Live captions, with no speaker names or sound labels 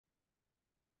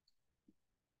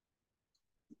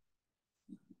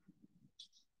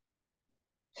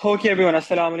Okay, everyone,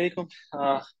 Assalamu alaikum.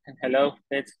 And hello.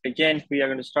 Let's begin. We are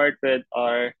going to start with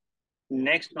our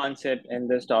next concept in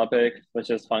this topic, which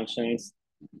is functions,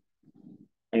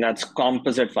 and that's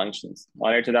composite functions. All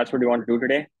right, so that's what we want to do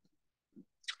today.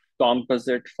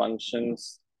 Composite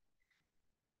functions.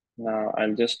 Now,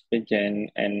 I'll just begin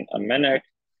in a minute.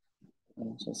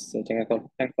 I'm just setting a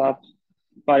couple things up.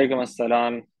 Walaikum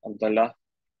assalam, Abdullah.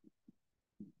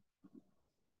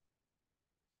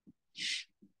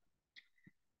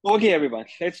 Okay, everyone,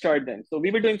 let's start then. So we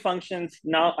were doing functions.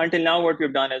 Now, until now, what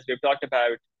we've done is we've talked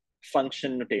about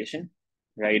function notation,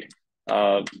 right?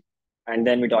 Uh, and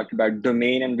then we talked about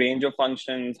domain and range of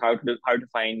functions, how to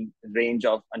find range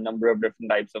of a number of different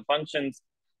types of functions.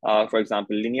 For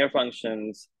example, linear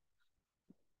functions,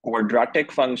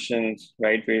 quadratic functions,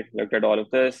 right? We looked at all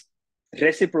of this.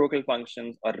 Reciprocal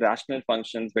functions or rational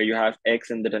functions where you have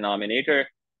x in the denominator.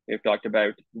 We've talked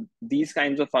about these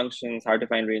kinds of functions, how to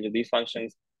find range of these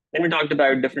functions. Then we talked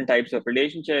about different types of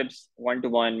relationships,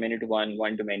 one-to-one, many-to-one,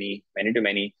 one-to-many,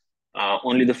 many-to-many.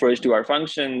 Only the first two are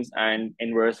functions, and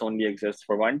inverse only exists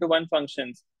for one-to-one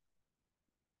functions.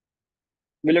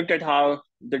 We looked at how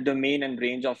the domain and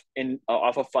range of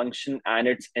a function and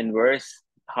its inverse,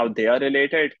 how they are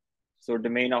related. So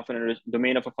domain of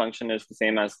a function is the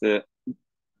same as the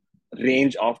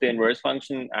range of the inverse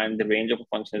function, and the range of a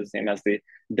function is the same as the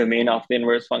domain of the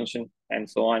inverse function, and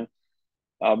so on.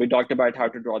 We talked about how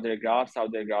to draw their graphs, how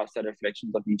their graphs are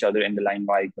reflections of each other in the line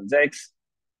y equals x.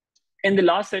 In the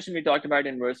last session, we talked about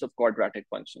inverse of quadratic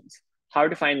functions, how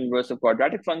to find inverse of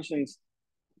quadratic functions.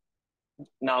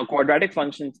 Now, quadratic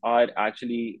functions are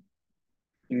actually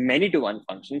many-to-one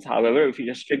functions. However, if you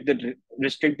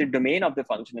restrict the domain of the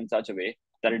function in such a way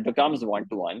that it becomes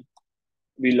one-to-one,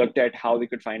 we looked at how we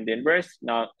could find the inverse.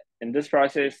 Now, in this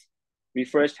process, we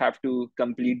first have to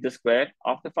complete the square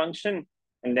of the function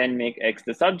and then make x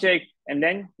the subject. And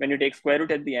then when you take square root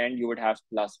at the end, you would have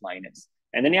plus minus.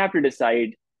 And then you have to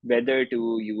decide whether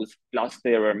to use plus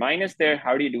there or minus there.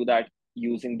 How do you do that?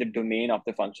 Using the domain of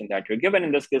the function that you're given.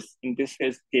 In this case,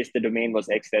 the domain was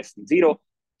x less than 0.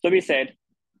 So we said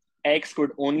x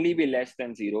could only be less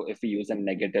than 0 if we use a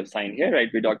negative sign here, right?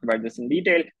 We talked about this in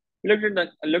detail. We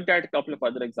looked at a couple of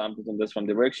other examples on this from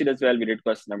the worksheet as well. We did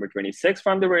question number 26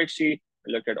 from the worksheet.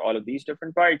 We looked at all of these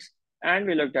different parts. And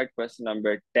we looked at question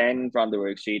number 10 from the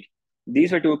worksheet.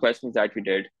 These were two questions that we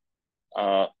did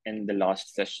in the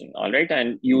last session, all right?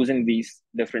 And using these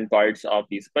different parts of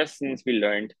these questions, we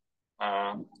learned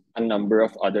a number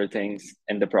of other things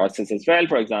in the process as well.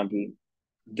 For example,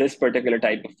 this particular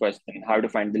type of question, how to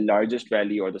find the largest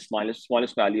value or the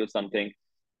smallest value of something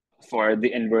for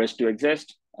the inverse to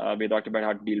exist. We talked about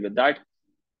how to deal with that.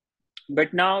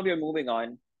 But now we are moving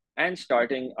on and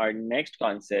starting our next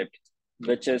concept,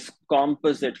 which is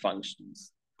composite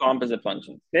functions. Composite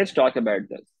functions. Let's talk about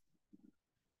this.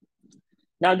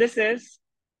 Now, I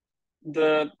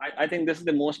think this is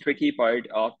the most tricky part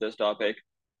of this topic,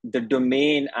 the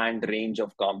domain and range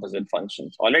of composite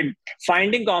functions. All right,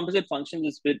 finding composite functions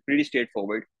is pretty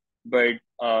straightforward, but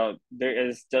there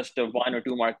is just a 1 or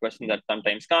 2 mark question that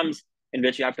sometimes comes in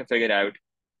which you have to figure out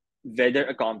whether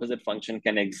a composite function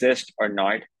can exist or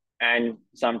not. And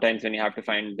sometimes when you have to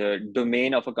find the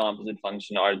domain of a composite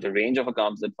function or the range of a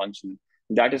composite function,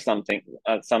 that is something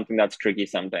that's tricky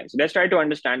sometimes. So let's try to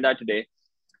understand that today.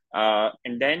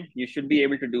 And then you should be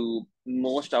able to do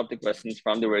most of the questions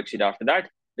from the worksheet after that.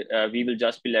 We will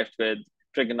just be left with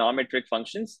trigonometric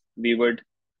functions. We will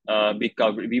be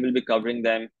covering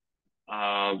them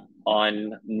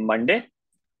on Monday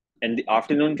in the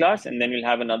afternoon class, and then we'll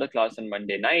have another class on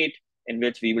Monday night in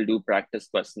which we will do practice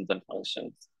questions on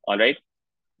functions. All right.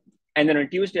 And then on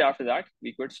Tuesday after that,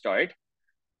 we could start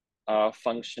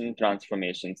function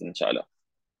transformations, inshallah.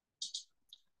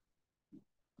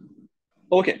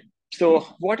 Okay, so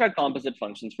what are composite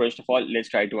functions? First of all, let's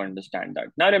try to understand that.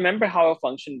 Now, remember how a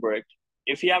function worked.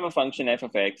 If you have a function f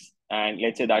of x, and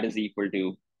let's say that is equal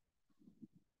to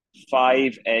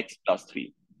 5x plus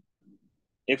 3.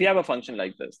 If you have a function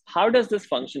like this, how does this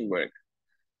function work?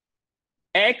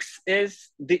 X is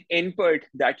the input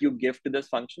that you give to this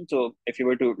function. So if you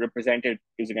were to represent it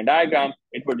using a diagram,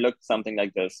 it would look something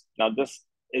like this. Now, this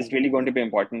is really going to be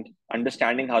important,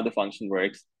 understanding how the function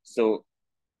works. So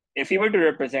if you were to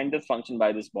represent this function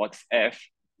by this box f,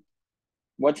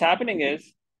 what's happening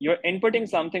is you're inputting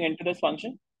something into this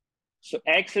function. So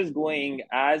x is going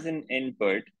as an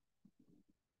input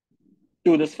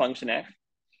to this function f.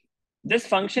 This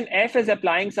function f is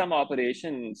applying some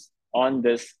operations on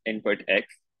this input x.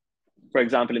 For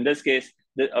example, in this case,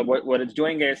 what it's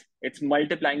doing is it's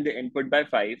multiplying the input by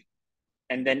 5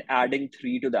 and then adding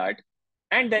 3 to that.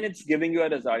 And then it's giving you a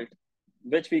result.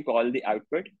 which we call the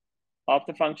output of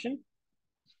the function,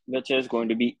 which is going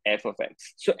to be f of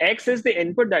x. So x is the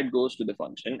input that goes to the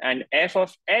function, and f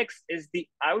of x is the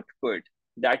output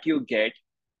that you get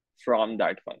from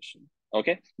that function.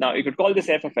 Okay, now you could call this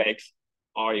f of x,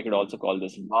 or you could also call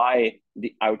this y,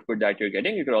 the output that you're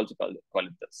getting. You could also call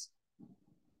it this.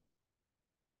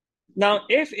 Now,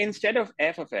 if instead of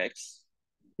f of x,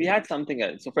 we had something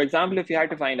else. So for example, if you had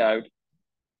to find out,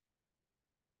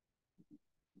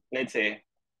 let's say,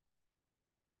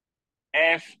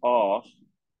 f of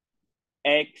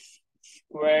x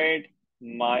squared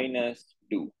minus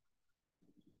 2.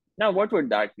 Now, what would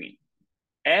that mean?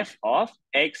 F of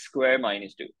x squared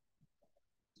minus 2.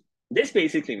 This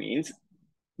basically means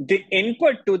the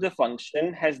input to the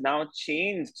function has now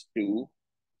changed to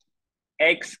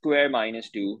x squared minus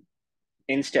 2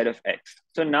 instead of x.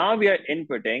 So now we are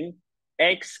inputting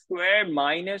x squared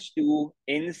minus 2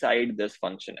 inside this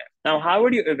function f. Now, how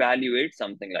would you evaluate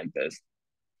something like this?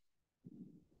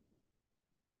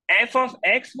 F of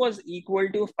x was equal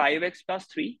to 5x plus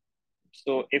 3.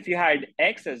 So if you had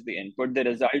x as the input, the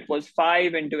result was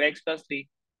 5 into x plus 3.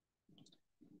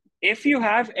 If you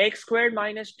have x squared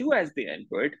minus 2 as the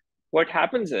input, what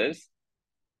happens is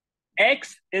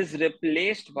x is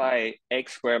replaced by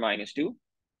x squared minus 2.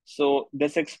 So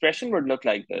this expression would look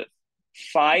like this.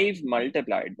 5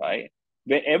 multiplied by,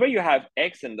 wherever you have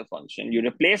x in the function, you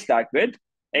replace that with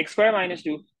x squared minus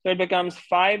 2. So it becomes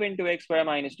 5 into x squared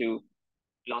minus 2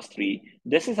 plus 3.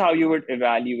 This is how you would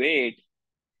evaluate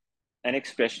an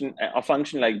expression, a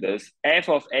function like this, f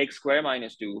of x squared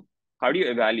minus 2. How do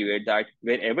you evaluate that?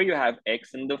 Wherever you have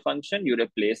x in the function, you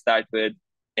replace that with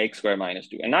x squared minus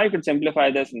 2. And now you could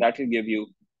simplify this, and that will give you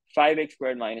 5x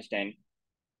squared minus 10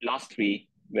 plus 3,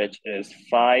 which is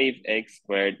 5x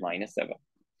squared minus 7.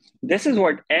 This is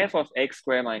what f of x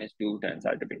squared minus 2 turns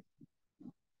out to be.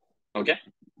 Okay?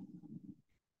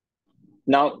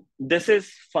 Now, this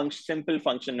is simple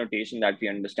function notation that we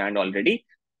understand already.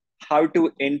 How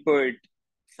to input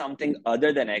something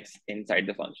other than x inside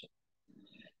the function.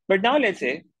 But now let's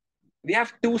say we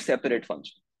have two separate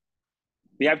functions.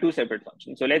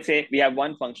 So let's say we have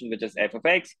one function which is f of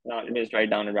x. Now let me just write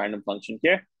down a random function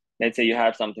here. Let's say you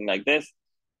have something like this.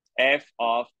 F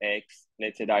of x,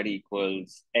 let's say that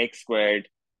equals x squared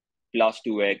plus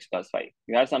 2x plus 5.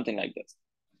 You have something like this.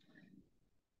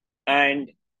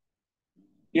 And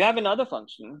you have another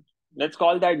function. Let's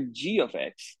call that g of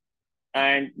x.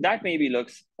 And that maybe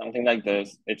looks something like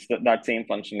this. It's that same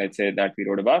function, let's say, that we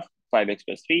wrote above, 5x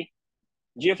plus 3.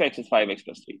 G of x is 5x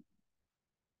plus 3.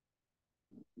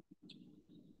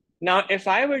 Now, if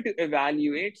I were to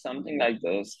evaluate something like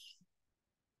this,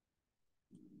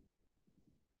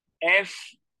 f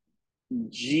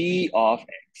g of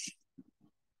x,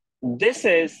 this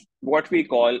is what we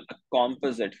call a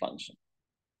composite function,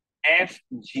 f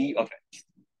g of x.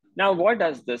 Now, what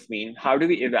does this mean? How do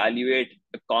we evaluate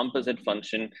a composite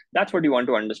function? That's what you want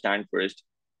to understand first.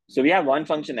 So we have one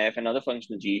function f, another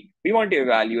function g. We want to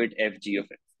evaluate f g of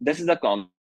x. This is a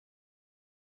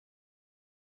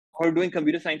We're doing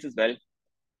computer science as well.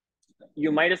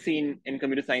 You might have seen in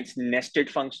computer science nested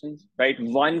functions, right?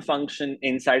 One function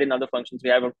inside another function. So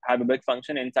we have a big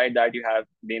function. Inside that, you have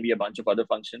maybe a bunch of other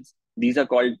functions. These are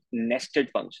called nested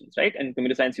functions, right? And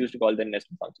computer science used to call them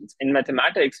nested functions. In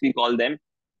mathematics, we call them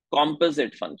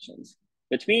composite functions,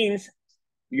 which means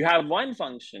you have one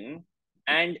function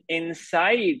and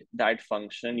inside that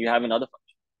function, you have another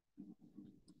function.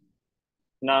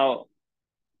 Now,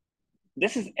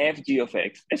 this is f g of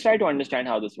x. Let's try to understand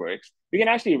how this works. We can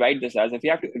actually write this as, if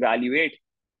you have to evaluate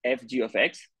f g of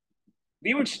x,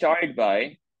 we would start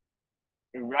by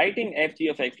writing f g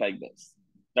of x like this.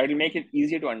 That will make it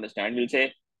easier to understand. We'll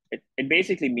say it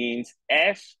basically means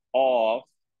f of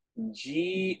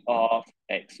g of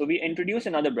x. So we introduce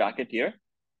another bracket here,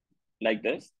 like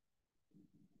this.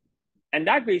 And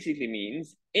that basically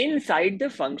means inside the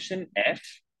function f,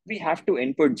 we have to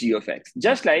input g of x.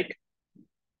 Just like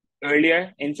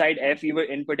earlier, inside f, we were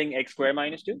inputting x squared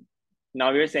minus 2.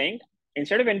 Now we're saying,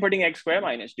 instead of inputting x squared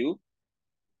minus 2,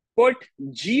 put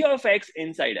g of x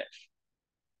inside f.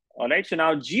 All right, so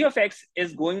now g of x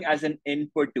is going as an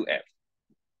input to f.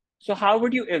 So how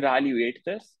would you evaluate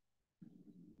this?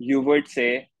 You would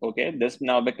say, okay, this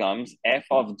now becomes f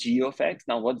of g of x.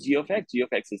 Now what's g of x? G of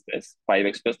x is this,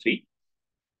 5x plus 3.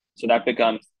 So that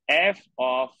becomes f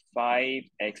of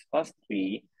 5x plus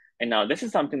 3. And now this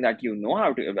is something that you know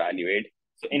how to evaluate.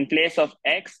 So in place of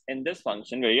x in this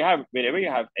function, wherever you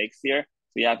have x here,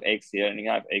 so you have x here and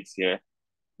you have x here,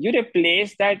 you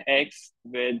replace that x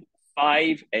with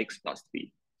 5x plus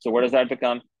 3. So what does that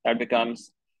become? That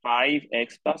becomes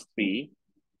 5x plus 3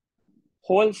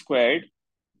 whole squared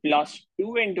plus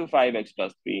 2 into 5x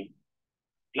plus 3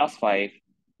 plus 5.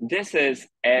 This is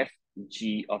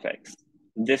fg of x.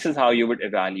 This is how you would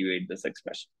evaluate this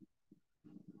expression.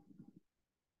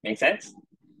 Make sense?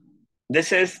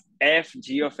 This is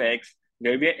fg of x,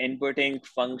 where we are inputting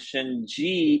function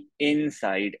g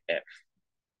inside f.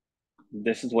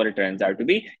 This is what it turns out to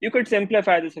be. You could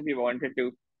simplify this if you wanted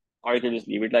to, or you could just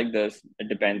leave it like this. It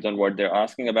depends on what they're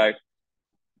asking about.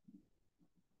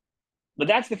 But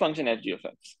that's the function fg of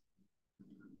x.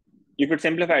 You could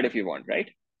simplify it if you want, right?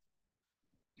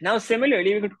 Now,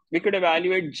 similarly, we could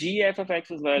evaluate gf of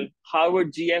x as well. How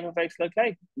would gf of x look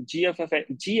like?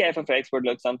 Gf of x would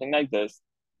look something like this.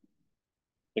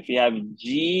 If we have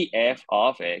gf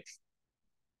of x,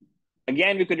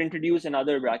 again, we could introduce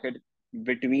another bracket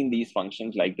between these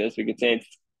functions like this. We could say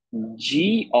it's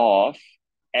g of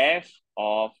f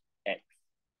of x.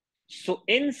 So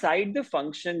inside the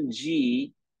function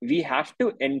g, we have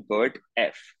to input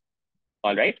f.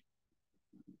 All right.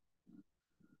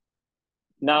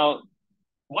 Now,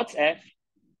 what's f?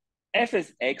 F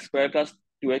is x squared plus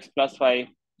 2x plus 5.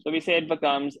 So we say it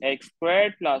becomes x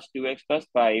squared plus 2x plus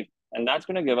 5. And that's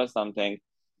going to give us something.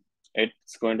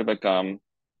 It's going to become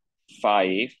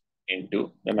 5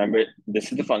 into, remember,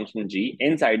 this is the function g.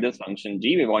 Inside this function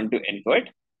g, we want to input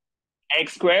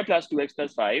x squared plus 2x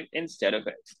plus 5 instead of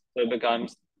x. So it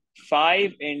becomes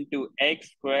 5 into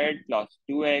x squared plus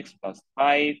 2x plus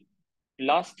 5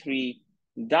 plus 3.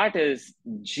 That is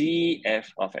gf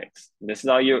of x. This is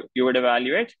how you would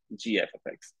evaluate gf of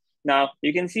x. Now,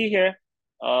 you can see here,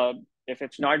 if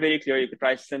it's not very clear, you could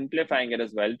try simplifying it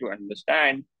as well to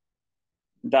understand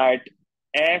that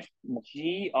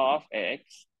fg of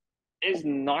x is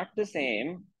not the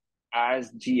same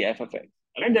as gf of x.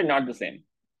 All right, they're not the same.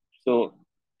 So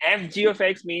fg of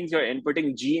x means you're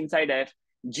inputting g inside f.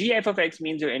 Gf of x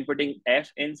means you're inputting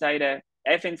f inside f,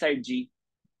 f inside g.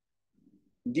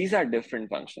 These are different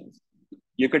functions.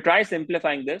 You could try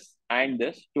simplifying this and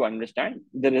this to understand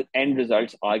the end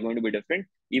results are going to be different.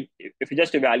 If you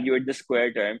just evaluate the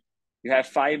square term, you have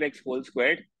 5x whole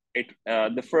squared.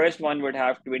 The first one would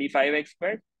have 25x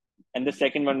squared, and the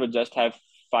second one would just have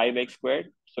 5x squared.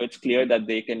 So it's clear that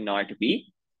they cannot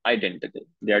be identical.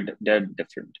 They're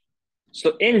different.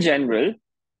 So in general,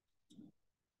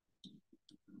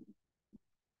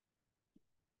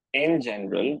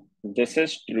 this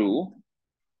is true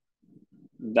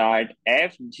that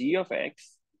fg of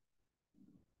x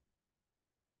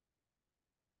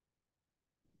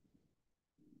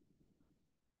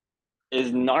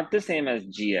is not the same as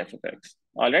gf of x.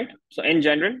 All right. So in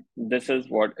general, this is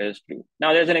what is true.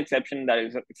 Now there's an exception.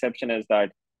 Exception is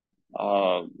that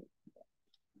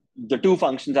the two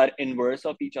functions are inverse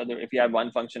of each other. If you have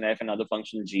one function f, another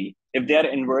function g, if they are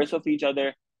inverse of each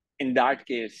other, in that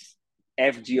case,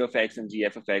 fg of x and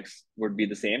gf of x would be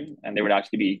the same, and they would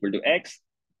actually be equal to x.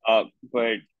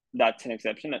 But that's an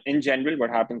exception. In general,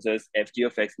 what happens is fg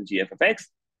of x and gf of x,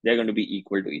 they're going to be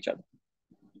equal to each other.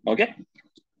 Okay.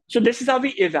 So this is how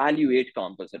we evaluate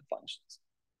composite functions.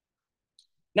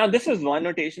 Now, this is one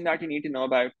notation that you need to know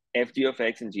about fg of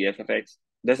x and gf of x.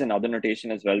 There's another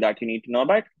notation as well that you need to know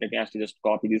about. Let me actually just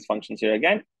copy these functions here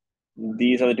again.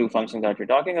 These are the two functions that we're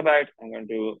talking about. I'm going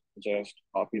to just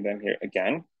copy them here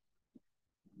again.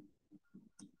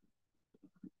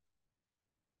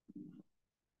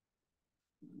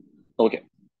 Okay.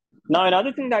 Now,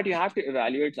 another thing that you have to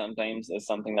evaluate sometimes is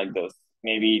something like this.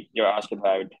 Maybe you're asked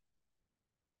about,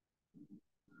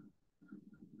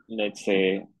 let's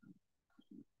say,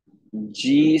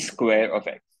 g square of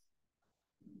x.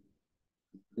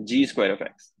 G square of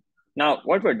x. Now,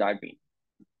 what would that mean?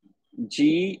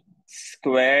 G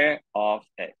square of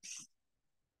x.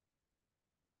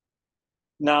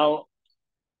 Now,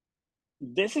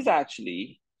 this is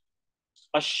actually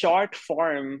a short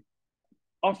form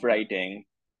of writing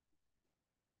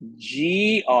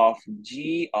g of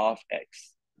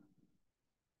x.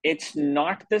 It's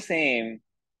not the same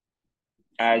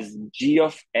as g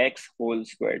of x whole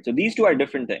squared. So these two are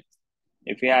different things.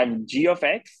 If we have g of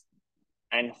x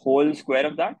and whole square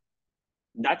of that,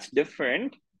 that's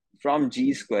different from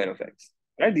g square of x,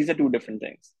 right? These are two different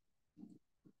things.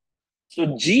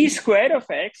 So g square of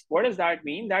x, what does that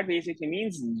mean? That basically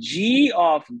means g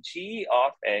of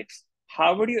x.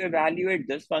 How would you evaluate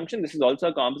this function? This is also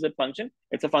a composite function.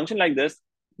 It's a function like this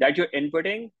that you're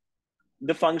inputting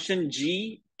the function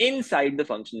g inside the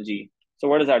function g. So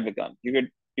what does that become?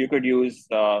 You could use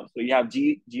so you have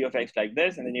g of x like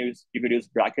this, and then you could use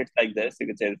brackets like this. You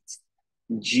could say it's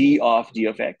g of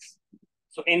x.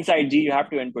 So inside g, you have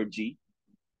to input g.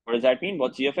 What does that mean?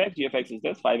 What's g of x? G of x is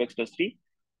this 5x plus 3.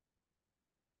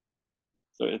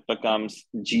 So it becomes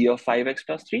g of 5x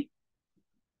plus 3.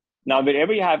 Now,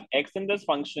 wherever you have x in this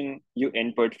function, you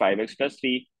input 5x plus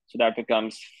 3. So that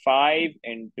becomes 5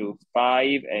 into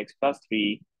 5x plus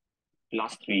 3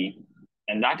 plus 3.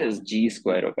 And that is g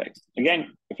square of x.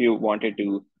 Again, if you wanted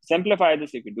to simplify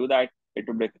this, you could do that. It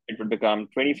would become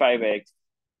 25x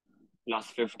plus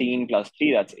 15 plus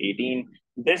 3, that's 18.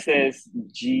 This is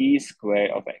g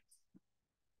square of x.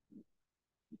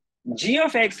 G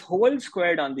of x whole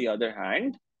squared, on the other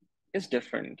hand, is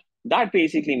different. That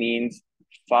basically means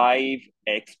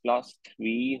 5x plus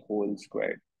 3 whole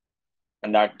squared.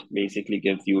 And that basically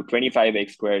gives you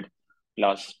 25x squared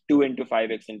plus 2 into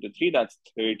 5x into 3, that's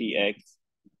 30x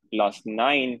plus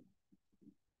 9.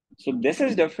 So this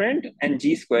is different, and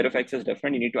g square of x is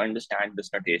different. You need to understand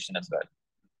this notation as well.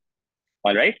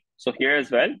 All right. So here as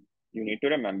well, you need to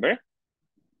remember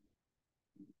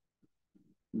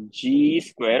g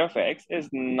square of x is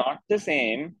not the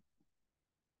same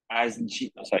as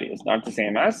it's not the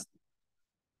same as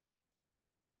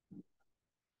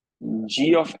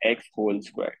g of x whole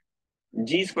square.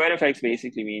 G square of x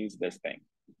basically means this thing.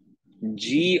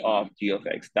 G of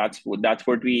x. That's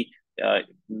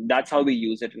how we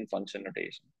use it in function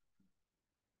notation.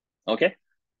 Okay.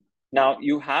 Now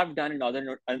you have done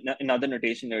another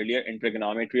notation earlier in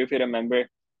trigonometry, if you remember.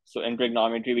 So in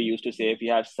trigonometry, we used to say if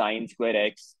you have sine square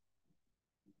x,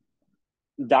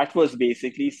 that was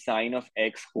basically sine of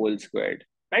x whole squared.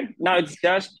 Right? Now it's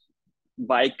just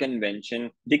by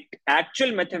convention. The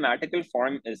actual mathematical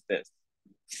form is this: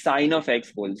 sine of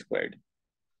x whole squared.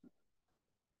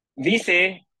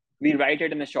 We write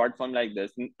it in a short form like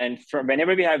this, and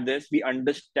whenever we have this, we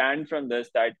understand from this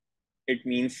that it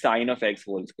means sine of x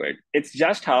whole squared. It's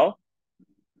just how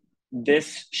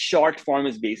this short form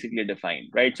is basically defined,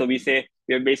 right? So we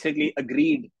have basically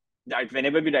agreed that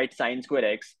whenever we write sine square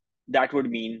x, that would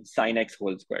mean sine x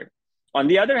whole squared. On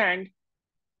the other hand,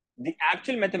 the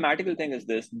actual mathematical thing is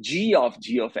this: g of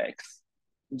x.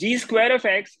 G square of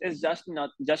x is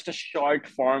just a short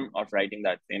form of writing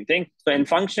that same thing. So in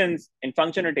function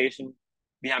notation,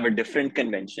 we have a different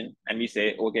convention, and we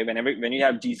say, okay, when you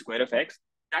have g square of x,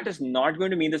 that is not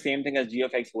going to mean the same thing as g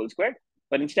of x whole squared,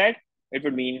 but instead it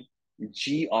would mean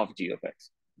g of x.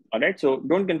 All right, so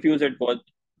don't confuse it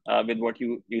with what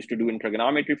you used to do in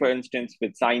trigonometry, for instance,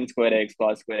 with sine square x,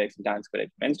 cos square x, and tan square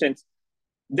x. For instance,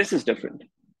 this is different.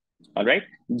 All right,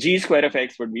 g square of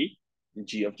x would be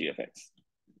g of x.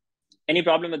 Any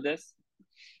problem with this?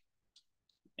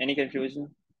 Any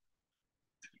confusion?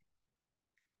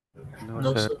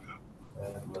 No, sir.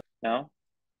 No?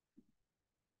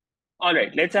 All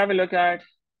right, let's have a look at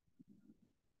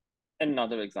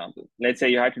another example. Let's say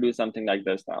you had to do something like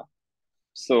this now.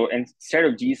 So instead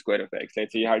of g square of x,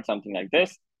 let's say you had something like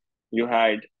this. You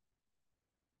had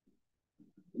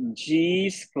g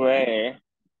square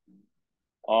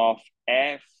of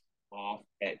f of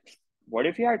x. What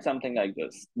if you had something like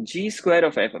this? G square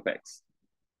of f of x.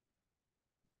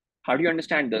 How do you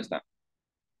understand this now?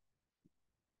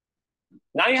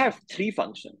 Now you have three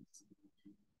functions.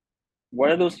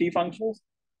 What are those three functions?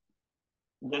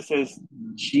 This is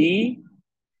g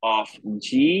of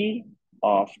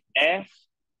f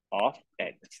of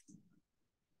x.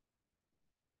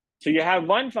 So you have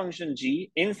one function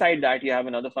g, inside that you have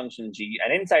another function g,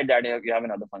 and inside that you have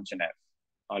another function f.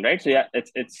 All right, so yeah,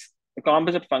 it's a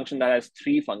composite function that has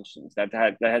three functions, that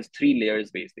has three layers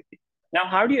basically. Now,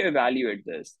 how do you evaluate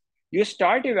this? You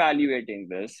start evaluating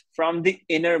this from the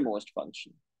innermost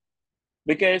function,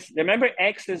 because remember,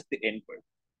 x is the input.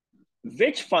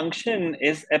 Which function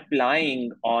is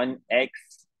applying on x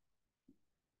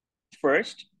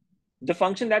first? The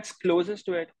function that's closest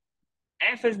to it.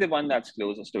 F is the one that's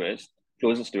closest to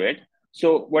it.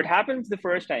 So what happens the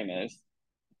first time is,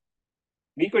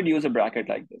 we could use a bracket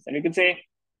like this, and you could say,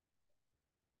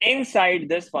 inside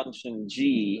this function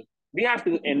g, we have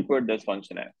to input this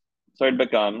function f. So it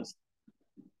becomes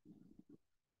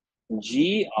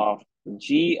g of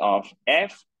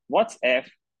f. What's f?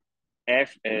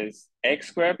 F is x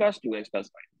squared plus 2x plus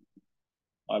 5.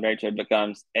 All right, so it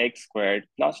becomes x squared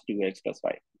plus 2x plus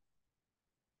 5.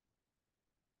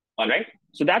 All right,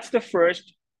 so that's the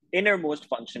first innermost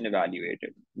function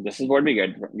evaluated. This is what we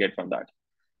get from that.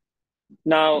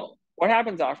 Now, what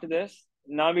happens after this?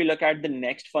 Now we look at the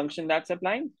next function that's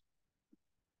applying.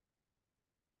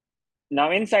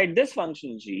 Now inside this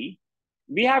function g,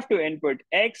 we have to input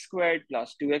x squared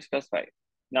plus 2x plus 5.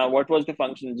 Now, what was the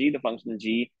function g? The function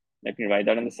g, let me write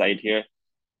that on the side here.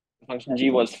 The function g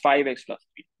was 5x plus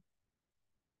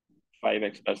 3.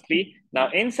 5x plus 3. Now,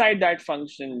 inside that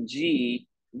function g,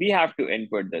 we have to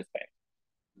input this thing.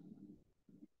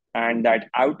 And that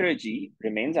outer g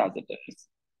remains as it is.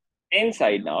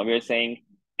 Inside now, we're saying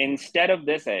instead of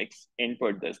this x,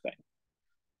 input this thing.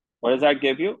 What does that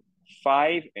give you?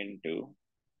 5 into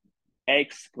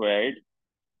x squared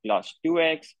plus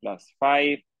 2x plus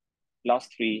 5 plus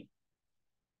 3.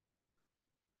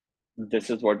 This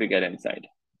is what we get inside.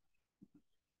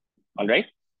 All right.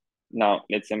 Now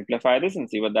let's simplify this and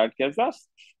see what that gives us.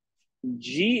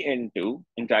 G into,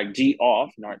 in fact, G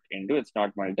of, not into, it's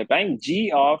not multiplying,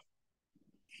 G of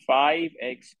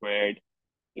 5x squared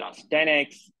plus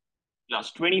 10x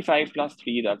plus 25 plus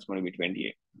 3, that's going to be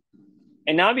 28.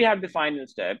 And now we have the final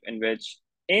step in which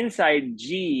inside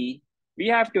G, we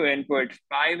have to input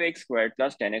 5x squared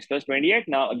plus 10x plus 28.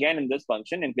 Now, again, in this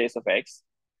function, in place of x,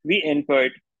 we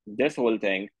input this whole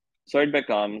thing. So it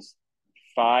becomes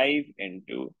 5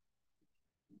 into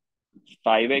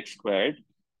 5x squared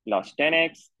plus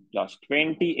 10x plus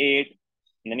 28.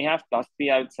 And then you have plus 3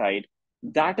 outside.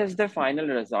 That is the final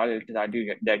result that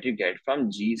you get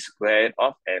from G square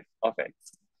of f of x.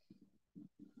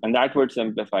 And that would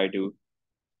simplify to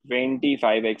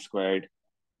 25x squared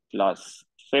plus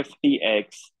 50x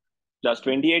plus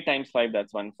 28 times 5,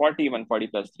 that's 140. 140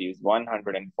 plus 3 is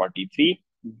 143.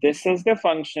 This is the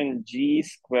function G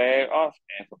square of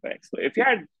f of x. So if you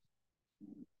had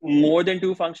more than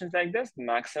two functions like this,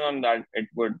 maximum that it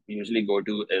would usually go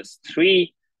to is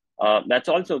 3. That's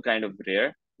also kind of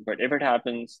rare, but if it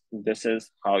happens, this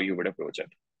is how you would approach it.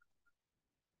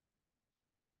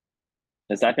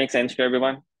 Does that make sense to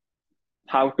everyone?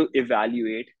 How to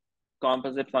evaluate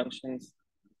composite functions?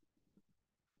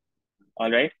 All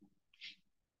right.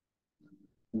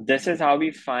 This is how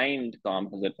we find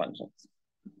composite functions.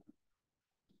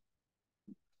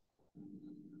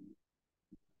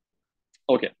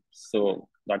 Okay, so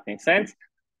that makes sense.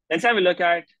 Let's have a look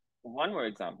at one more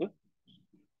example.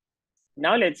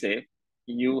 Now, let's say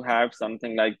you have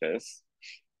something like this.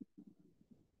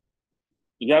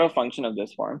 You have a function of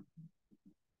this form.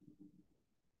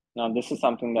 Now, this is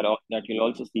something that you'll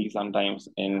also see sometimes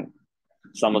in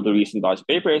some of the recent past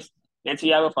papers. Let's say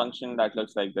you have a function that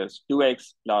looks like this,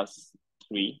 2x plus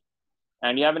 3.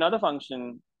 And you have another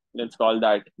function, let's call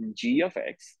that g of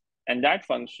x. And that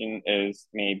function is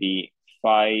maybe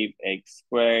 5x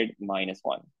squared minus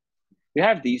 1. You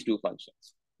have these two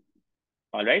functions.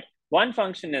 All right. One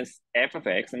function is f of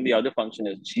x and the other function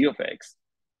is g of x.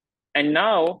 And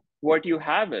now what you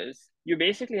have is, you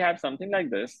basically have something like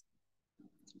this.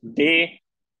 They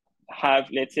have,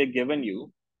 let's say, given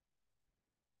you,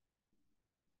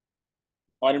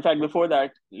 or in fact, before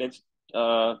that, let's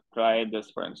try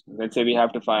this for instance. Let's say we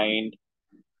have to find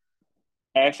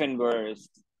f inverse.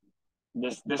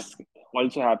 This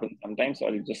also happens sometimes. So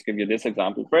I'll just give you this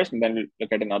example first, and then we'll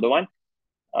look at another one.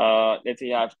 Let's say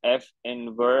you have f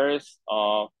inverse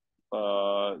of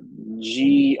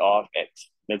g of x.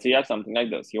 Let's say you have something like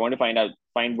this. You want to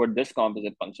find what this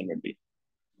composite function would be.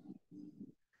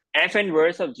 F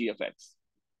inverse of g of x.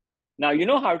 Now, you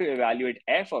know how to evaluate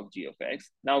f of g of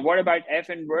x. Now, what about f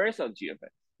inverse of g of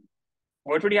x?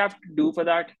 What would you have to do for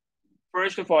that?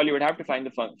 First of all, you would have to find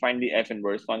the f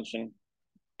inverse function.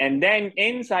 And then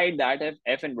inside that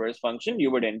f inverse function,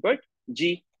 you would input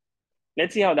g.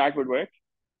 Let's see how that would work.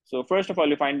 So first of all,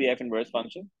 you find the f inverse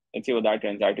function. Let's see what that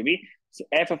turns out to be. So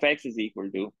f of x is equal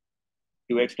to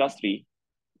 2x plus 3.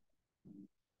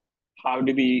 How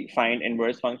do we find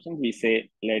inverse functions? We say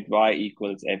let y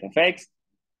equals f of x.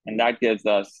 And that gives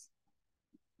us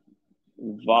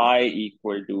y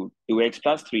equal to 2x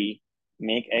plus 3.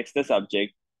 Make x the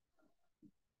subject.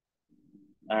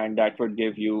 And that would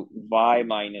give you y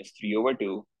minus 3 over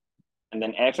 2. And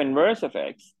then f inverse of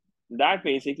x, that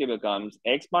basically becomes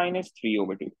x minus 3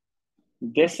 over 2.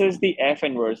 This is the f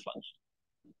inverse function.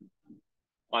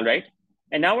 All right.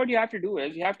 And now what you have to do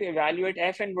is you have to evaluate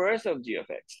f inverse of g of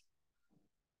x.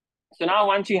 So now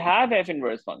once you have f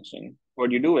inverse function,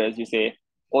 what you do is you say,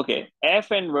 okay,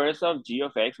 f inverse of g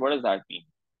of x, what does that mean?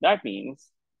 That means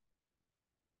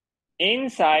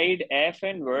inside f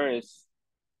inverse,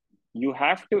 you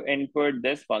have to input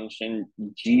this function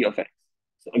g of x.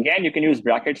 So again, you can use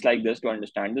brackets like this to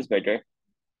understand this better.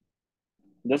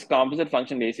 This composite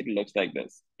function basically looks like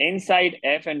this. Inside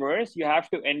f inverse, you have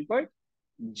to input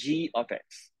g of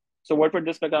x. So what would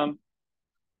this become?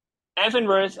 F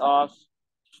inverse of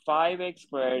 5x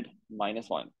squared minus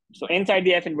 1. So inside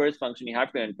the f inverse function, you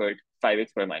have to input 5x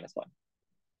squared minus 1.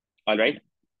 All right.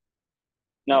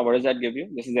 Now, what does that give you?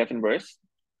 This is f inverse.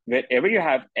 Wherever you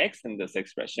have x in this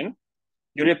expression,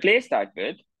 you replace that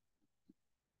with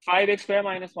 5x squared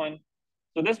minus 1.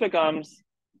 So this becomes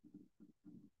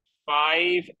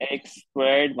 5x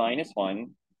squared minus 1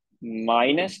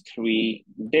 minus 3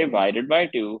 divided by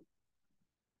 2.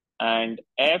 And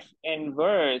f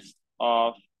inverse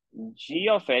of g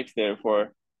of x,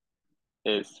 therefore,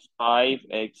 is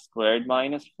 5x squared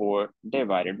minus 4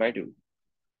 divided by 2.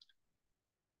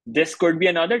 This could be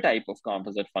another type of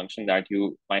composite function that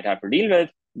you might have to deal with.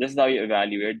 This is how you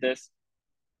evaluate this.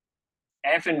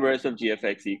 F inverse of g of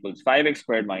x equals 5x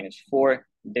squared minus 4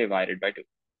 divided by 2.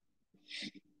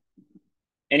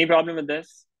 Any problem with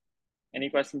this? Any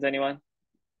questions, anyone?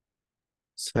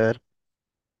 Sir,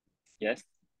 Yes?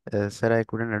 sir, I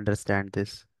couldn't understand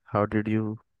this. How did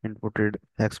you inputted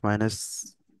x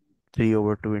minus 3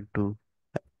 over 2 into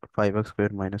 5x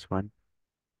squared minus 1?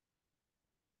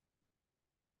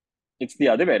 It's the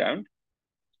other way around.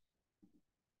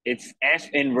 It's F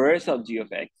inverse of g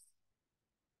of x.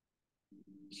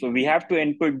 So we have to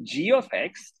input g of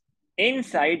x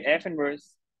inside F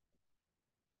inverse.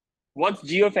 What's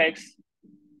g of x?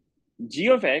 G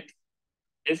of x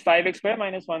is 5x squared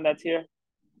minus 1. That's here.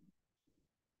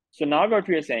 So now what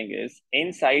we are saying is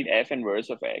inside F inverse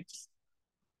of x,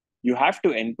 you have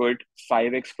to input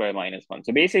 5x squared minus 1.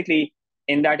 So basically,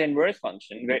 in that inverse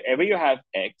function, wherever you have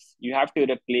x, you have to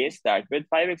replace that with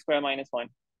 5x squared minus 1.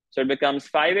 So it becomes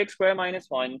 5x squared minus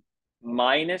 1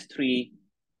 minus 3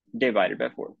 divided by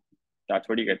 4. That's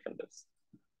what you get from this.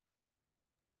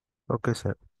 Okay,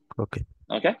 sir. Okay.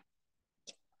 Okay?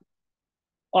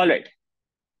 All right.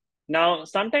 Now,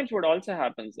 sometimes what also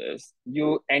happens is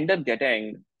you end up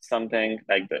getting something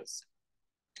like this.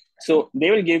 So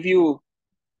they will give you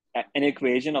an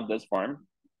equation of this form.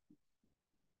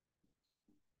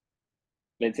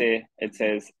 Let's say it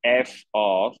says f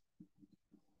of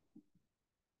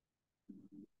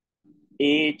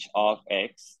h of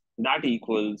x that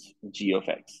equals g of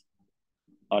x.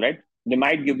 All right. They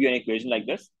might give you an equation like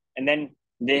this, and then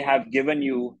they have given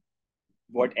you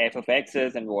what f of x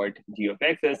is and what g of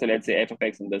x is. So let's say f of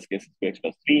x in this case is 2x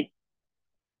plus 3,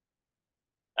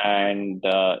 and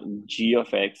g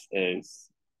of x is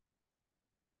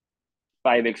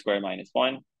 5x squared minus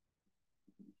 1.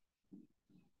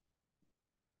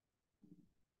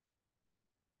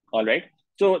 All right.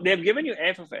 So they've given you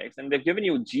f of x and they've given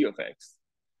you g of x.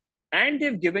 And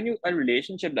they've given you a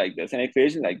relationship like this, an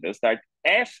equation like this, that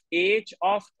fh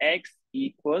of x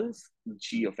equals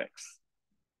g of x.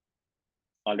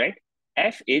 All right.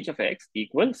 Fh of x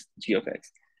equals g of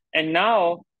x. And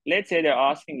now let's say they're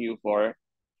asking you for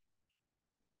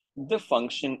the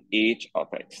function h of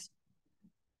x.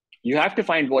 You have to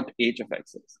find what h of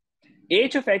x is.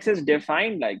 H of x is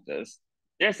defined like this.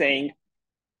 They're saying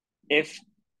if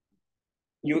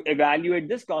you evaluate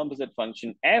this composite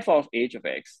function f of h of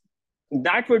x,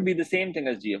 that would be the same thing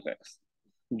as g of x.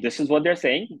 This is what they're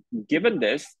saying. Given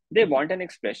this, they want an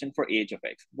expression for h of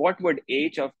x. What would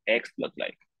h of x look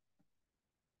like?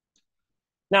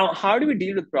 Now, how do we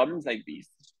deal with problems like these?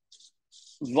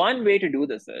 One way to do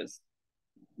this is,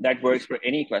 that works for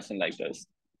any question like this,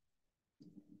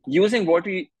 using what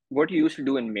you used to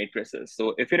do in matrices.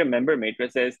 So if you remember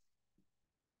matrices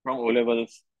from O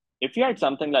levels, if you had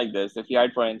something like this, if you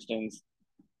had, for instance,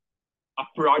 a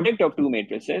product of two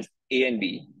matrices, A and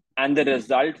B, and the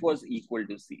result was equal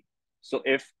to C. So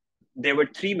if there were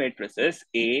three matrices,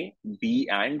 A, B,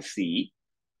 and C,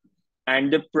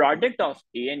 and the product of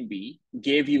A and B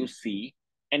gave you C,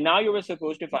 and now you were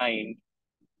supposed to find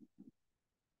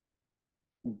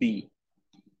B.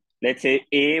 Let's say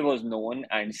A was known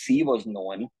and C was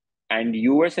known, and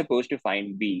you were supposed to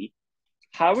find B.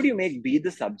 How would you make B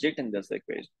the subject in this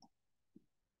equation?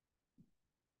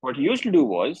 What you used to do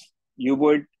was you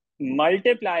would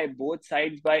multiply both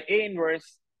sides by A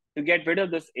inverse to get rid of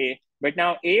this A. But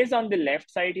now A is on the left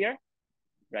side here,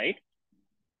 right?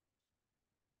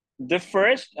 The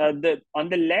first, on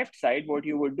the left side, what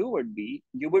you would do would be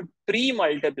you would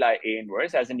pre-multiply A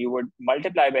inverse, as in you would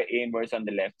multiply by A inverse on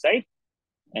the left side,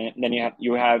 and then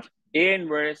you have A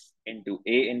inverse into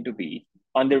A into B.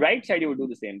 On the right side, you would do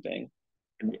the same thing.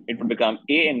 It would become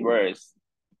A inverse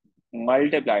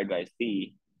multiplied by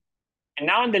C. And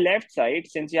now on the left side,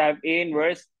 since you have A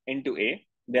inverse into A,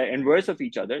 they're inverse of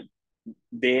each other.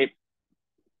 They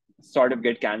sort of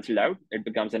get cancelled out. It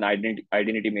becomes an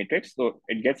identity matrix. So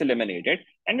it gets eliminated.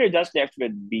 And we're just left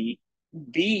with B.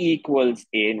 B equals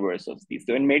A inverse of C.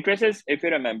 So in matrices, if you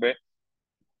remember,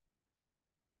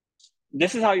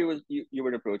 this is how you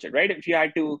would approach it, right? If you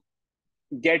had to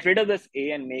get rid of this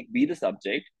A and make B the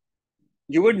subject,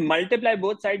 you would multiply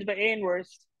both sides by A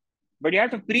inverse. But you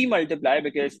have to pre-multiply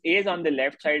because A is on the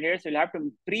left side here. So you'll have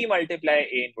to pre-multiply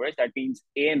A inverse. That means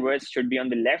A inverse should be on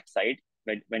the left side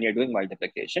when you're doing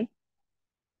multiplication.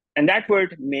 And that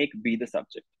would make B the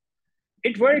subject.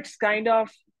 It works kind of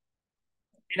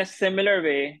in a similar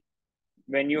way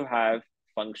when you have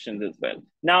functions as well.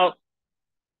 Now,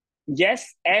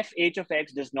 Yes, f(h) of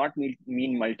x does not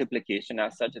mean multiplication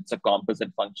as such. It's a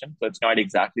composite function, so it's not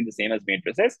exactly the same as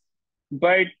matrices,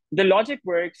 but the logic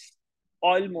works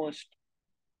almost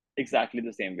exactly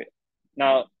the same way.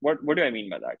 Now, what do I mean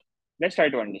by that? Let's try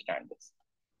to understand this.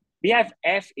 We have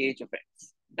f(h) of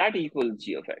x. That equals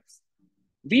g of x.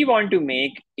 We want to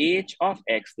make h of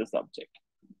x the subject.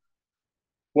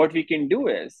 What we can do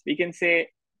is, we can say,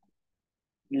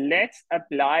 let's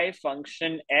apply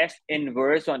function f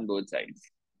inverse on both sides.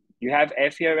 You have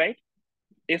f here, right?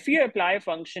 If you apply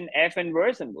function f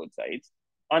inverse on both sides,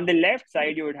 on the left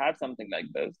side, you would have something like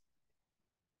this.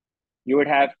 You would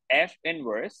have f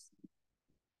inverse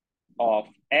of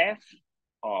f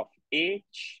of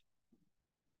h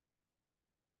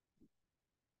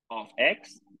of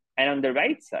x. And on the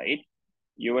right side,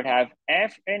 you would have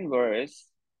f inverse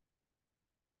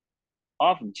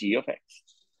of g of x.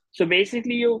 So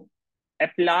basically, you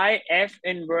apply f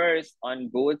inverse on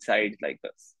both sides like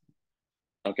this.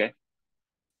 Okay.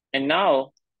 And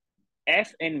now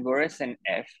f inverse and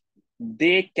f,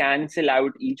 they cancel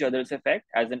out each other's effect,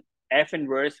 as an f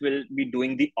inverse will be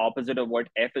doing the opposite of what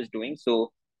f is doing.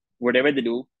 So whatever they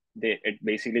do, it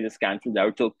basically just cancels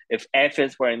out. So if f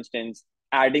is, for instance,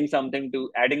 adding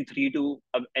 3 to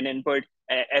an input,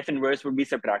 f inverse would be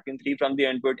subtracting 3 from the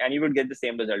input, and you would get the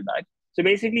same result back. So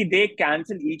basically, they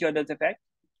cancel each other's effect,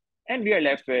 and we are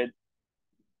left with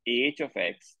h of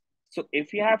x. So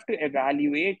if you have to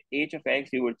evaluate h of x,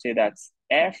 you would say that's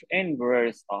f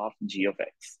inverse of g of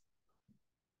x.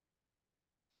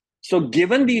 So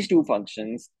given these two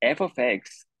functions, f of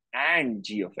x and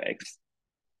g of x,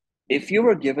 if you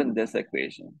were given this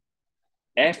equation,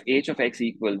 f h of x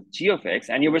equals g of x,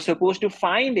 and you were supposed to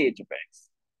find h of x,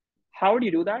 how would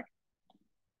you do that?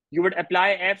 You would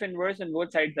apply f inverse on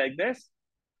both sides like this.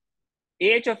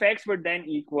 H of x would then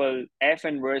equal f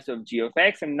inverse of g of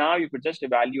x, and now you could just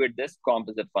evaluate this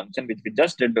composite function, which we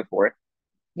just did before.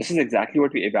 This is exactly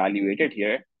what we evaluated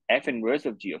here, f inverse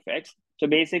of g of x. So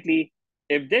basically,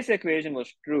 if this equation was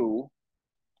true,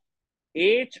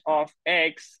 h of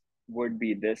x would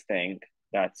be this thing.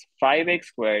 That's 5x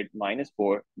squared minus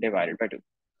 4 divided by 2.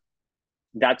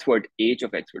 That's what h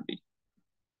of x would be.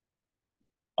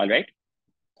 All right.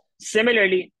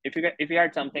 Similarly, if you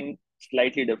had something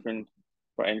slightly different,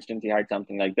 for instance, you had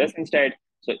something like this instead.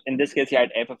 So in this case, you had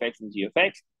f of x and g of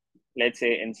x. Let's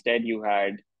say instead you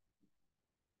had,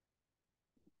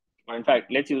 or in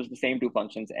fact, let's use the same two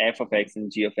functions, f of x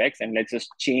and g of x, and let's just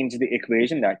change the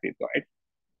equation that we've got.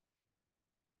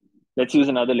 Let's use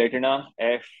another letter now,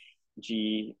 f,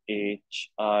 g, h,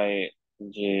 I,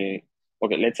 j.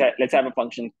 Okay, let's have a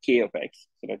function k of x.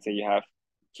 So let's say you have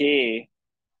k.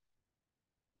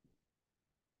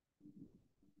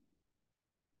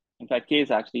 In fact, k is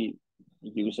actually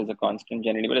used as a constant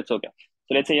generally, but it's okay.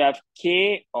 So let's say you have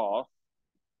k of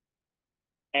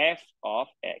f of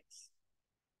x,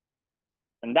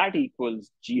 and that equals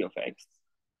g of x.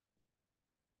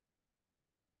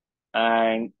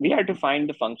 And we had to find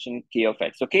the function k of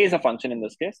x. So k is a function in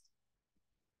this case,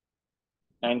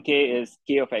 and k is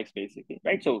k of x basically,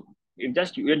 right? So you're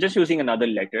just using another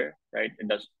letter, right?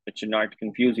 It should not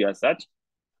confuse you as such.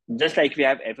 Just like we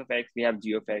have f of x, we have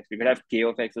g of x, we could have k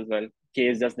of x as well. K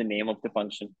is just the name of the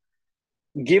function.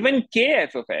 Given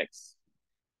kf of x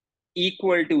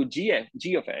equal to g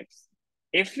of x,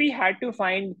 if we had to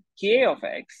find k of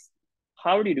x,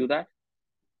 how do you do that?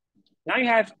 Now you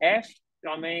have f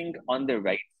coming on the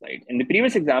right side. In the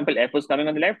previous example, f was coming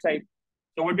on the left side.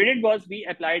 So what we did was we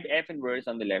applied f inverse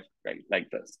on the left, right, like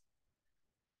this.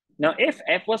 Now, if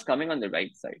f was coming on the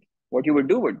right side, what you would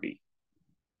do would be,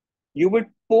 you would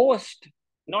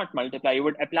not multiply, you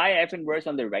would apply f inverse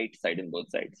on the right side in both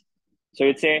sides. So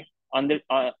you'd say on the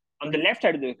left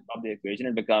side of the equation,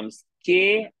 it becomes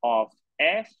k of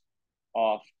f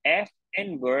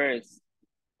inverse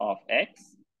of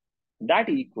x, that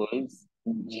equals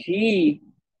g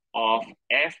of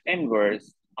f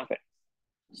inverse of x.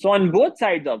 So on both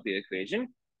sides of the equation,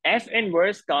 f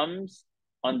inverse comes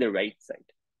on the right side,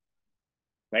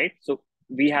 right? So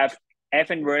we have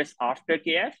f inverse after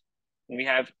kf, and we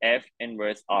have f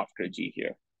inverse after g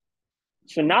here.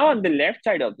 So now on the left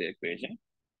side of the equation,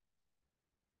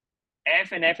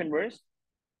 f and f inverse,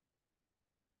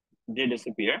 they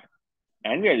disappear,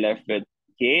 and we are left with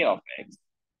k of x,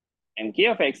 and k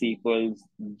of x equals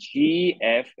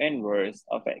gf inverse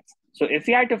of x. So if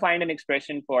we had to find an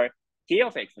expression for k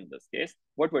of x in this case,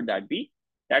 what would that be?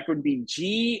 That would be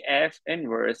gf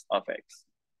inverse of x.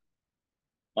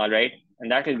 All right,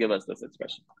 and that will give us this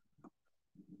expression.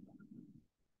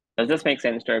 Does this make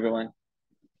sense to everyone?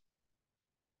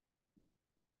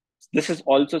 This is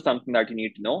also something that you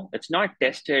need to know. It's not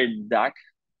tested that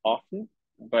often,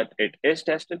 but it is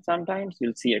tested sometimes.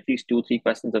 You'll see at least 2, 3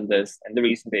 questions of this in the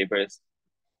recent papers.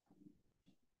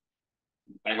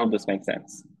 I hope this makes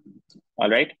sense. All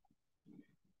right.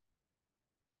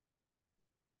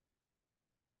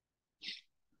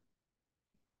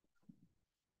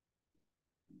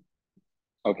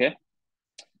 Okay.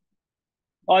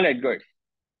 All right, good.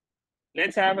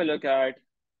 Let's have a look at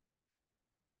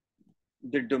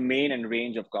the domain and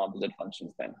range of composite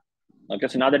functions then. Okay,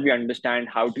 so now that we understand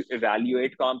how to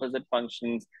evaluate composite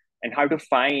functions and how to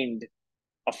find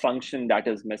a function that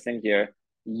is missing here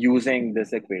using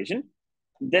this equation,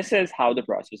 this is how the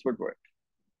process would work.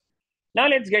 Now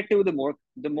let's get to the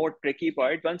more tricky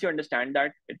part. Once you understand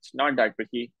that, it's not that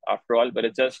tricky after all, but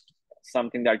it's just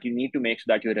something that you need to make sure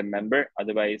that you remember.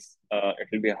 Otherwise, it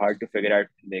will be hard to figure out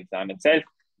in the exam itself.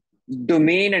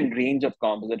 Domain and range of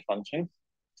composite functions.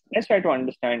 Let's try to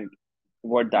understand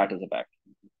what that is about.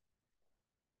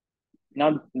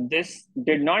 Now, this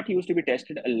did not used to be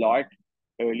tested a lot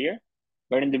earlier,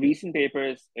 but in the recent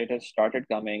papers, it has started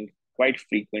coming quite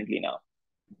frequently now.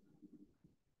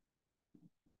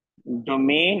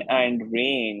 Domain and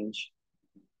range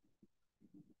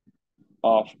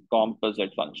of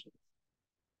composite functions.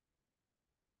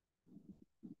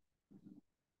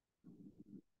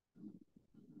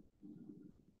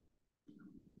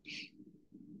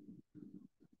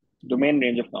 Domain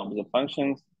range of composite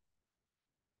functions.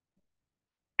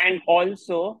 And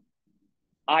also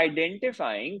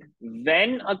identifying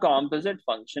when a composite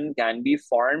function can be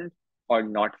formed or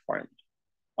not formed.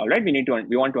 All right, we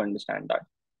want to understand that.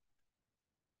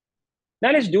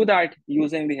 Now let's do that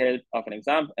using the help of an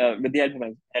example, with the help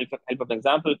of an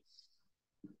example.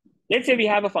 Let's say we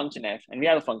have a function f and we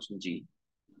have a function g,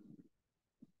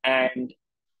 and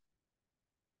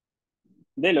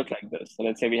they look like this. So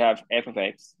let's say we have f of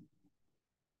x,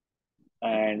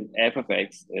 and f of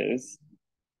x is,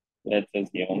 let's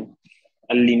assume,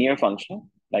 a linear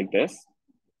function like this,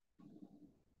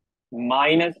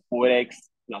 minus 4x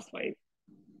plus 5.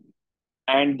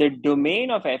 And the domain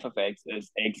of f of x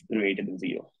is x greater than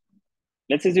 0.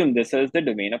 Let's assume this is the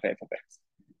domain of f of x.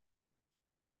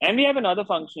 And we have another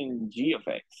function g of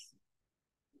x.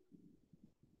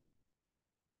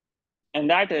 And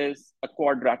that is a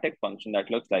quadratic function that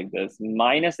looks like this,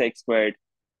 minus x squared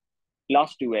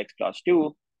plus 2x plus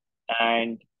 2.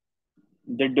 And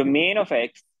the domain of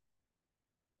x,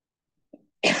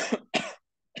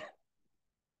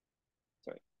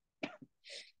 sorry,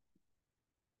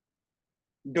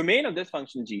 domain of this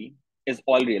function g is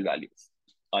all real values.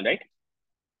 All right.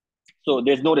 So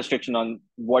there's no restriction on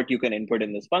what you can input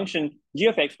in this function. G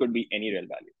of x could be any real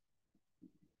value.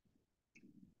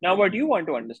 Now, what you want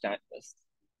to understand is,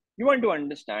 you want to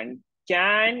understand,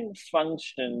 can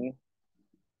function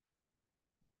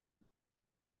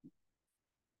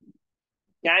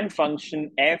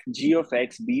f g of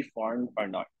x be formed or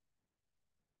not?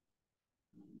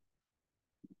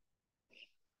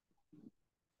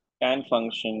 Can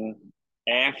function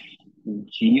f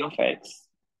g of x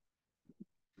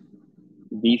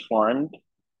be formed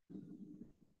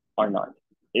or not?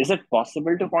 Is it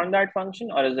possible to form that function,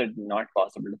 or is it not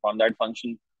possible to form that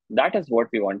function? That is what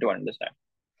we want to understand.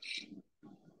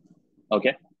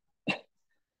 Okay.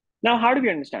 Now, how do we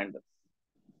understand this?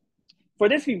 For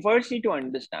this, we first need to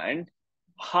understand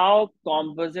how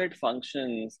composite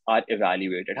functions are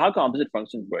evaluated, how composite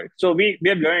functions work. So we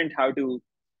have learned how to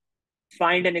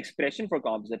find an expression for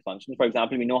composite functions. For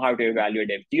example, we know how to evaluate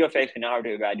f g of x, we know how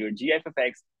to evaluate g f of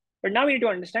x. But now we need to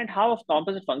understand how a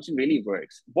composite function really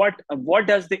works. What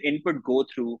does the input go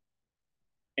through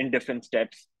in different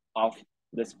steps of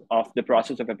the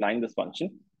process of applying this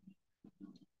function?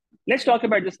 Let's talk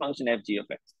about this function f g of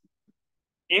x.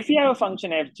 If you have a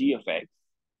function f g of x,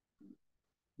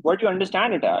 what you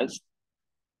understand it as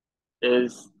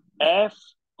is f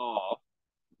of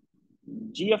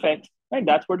g of x, right?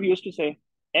 That's what we used to say.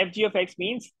 F g of x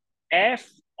means f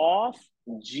of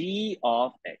g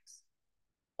of x.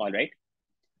 All right.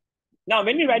 Now,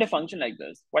 when we write a function like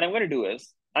this, what I'm going to do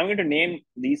is I'm going to name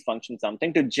these functions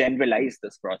something to generalize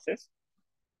this process.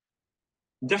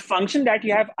 The function that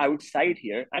you have outside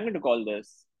here, I'm going to call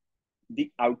this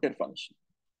the outer function.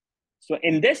 So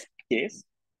in this case,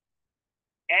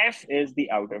 f is the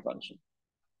outer function.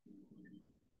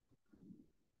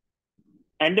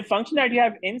 And the function that you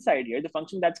have inside here, the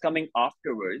function that's coming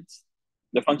afterwards,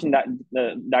 the function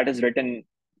that is written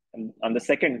on the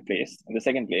second place,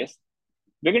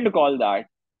 we're going to call that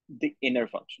the inner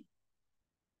function.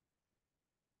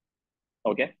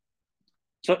 Okay.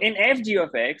 So in f g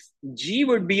of x, g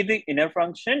would be the inner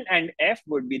function and f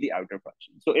would be the outer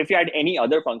function. So if you had any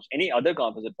other function, any other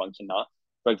composite function now,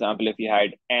 for example, if you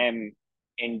had m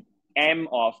in m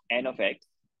of n of x,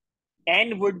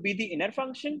 n would be the inner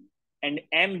function and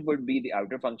m would be the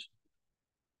outer function.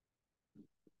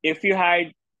 If you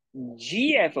had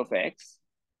gf of x,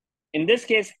 in this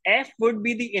case, f would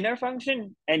be the inner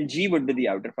function and g would be the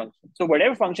outer function. So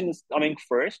whatever function is coming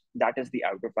first, that is the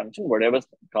outer function. Whatever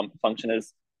function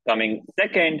is coming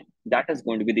second, that is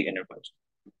going to be the inner function.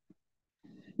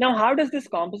 Now, how does this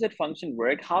composite function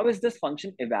work? How is this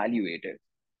function evaluated?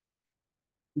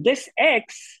 This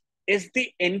x is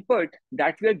the input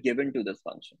that we are given to this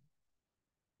function.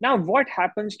 Now, what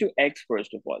happens to x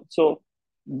first of all? So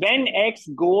when x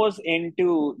goes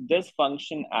into this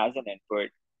function as an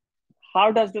input,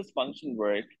 how does this function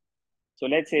work? So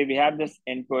let's say we have this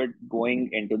input going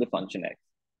into the function x.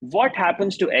 What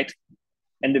happens to x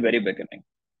in the very beginning?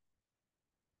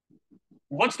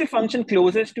 What's the function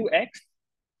closest to x?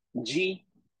 G.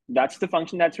 That's the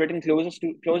function that's written close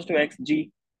to x,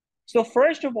 g. So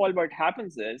first of all, what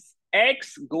happens is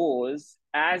x goes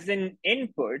as an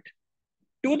input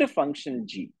to the function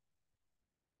g.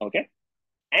 Okay?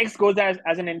 X goes as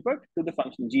an input to the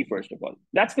function g first of all.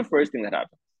 That's the first thing that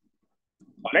happens.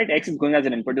 All right, x is going as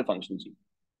an input to function g.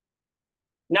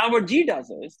 Now what g does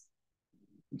is,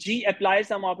 g applies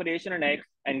some operation on x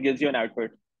and gives you an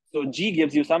output. So g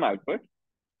gives you some output.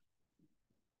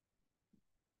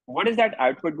 What is that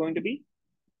output going to be?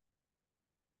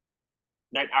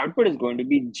 That output is going to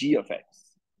be g of x.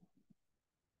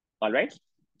 All right,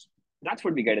 that's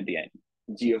what we get at the end,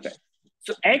 g of x.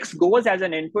 So x goes as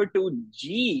an input to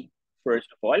g first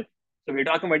of all. So we're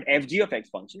talking about fg of x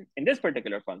function. In this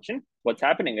particular function, what's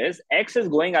happening is x is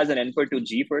going as an input to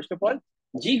g first of all.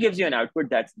 G gives you an output,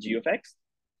 that's g of x.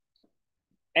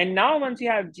 And now once you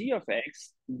have g of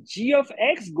x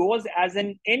goes as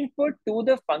an input to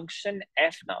the function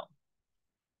f now.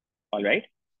 All right.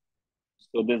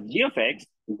 So this g of x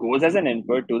goes as an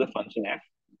input to the function f.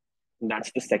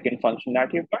 That's the second function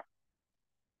that you've got.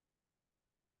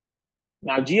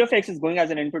 Now g of x is going as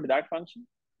an input to that function.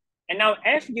 And now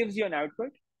f gives you an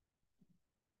output.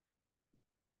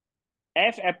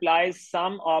 F applies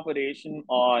some operation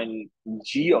on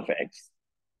g of x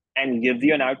and gives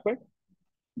you an output.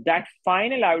 That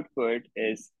final output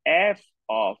is f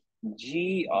of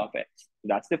g of x.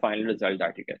 That's the final result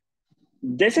that you get.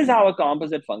 This is how a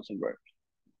composite function works,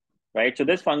 right? So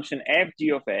this function f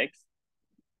g of x,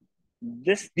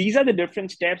 these are the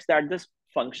different steps that this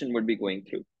function would be going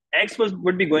through. X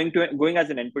would be going as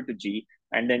an input to g,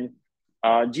 and then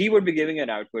g would be giving an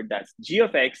output, that's g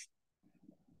of x,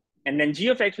 and then g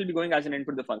of x will be going as an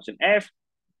input to the function f,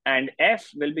 and f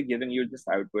will be giving you this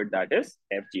output, that is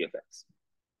f g of x.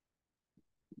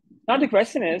 Now the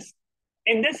question is,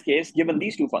 in this case, given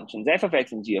these two functions, f of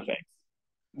x and g of x,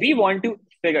 we want to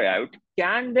figure out,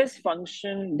 can this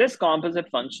function, this composite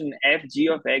function f g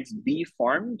of x be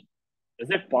formed? Is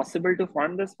it possible to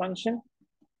form this function?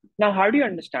 Now, how do you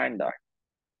understand that?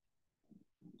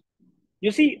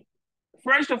 You see,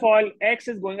 first of all, x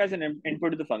is going as an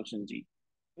input to the function g.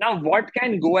 Now, what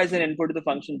can go as an input to the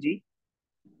function g?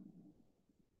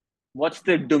 What's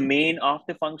the domain of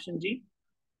the function g?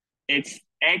 It's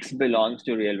x belongs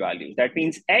to real values. That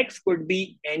means x could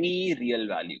be any real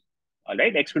value. All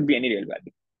right, x could be any real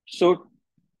value. So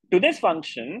to this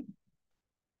function,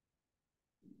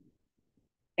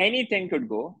 anything could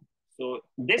go. So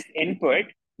this input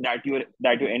that you're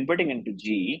inputting into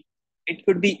g, it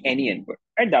could be any input,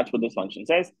 right? That's what this function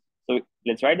says. So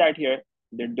let's write that here.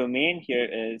 The domain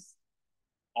here is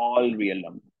all real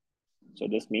numbers. So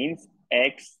this means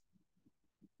x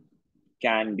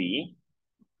can be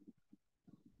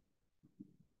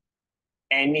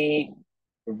any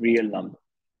real number,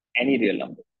 any real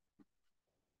number.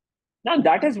 Now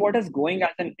that is what is going as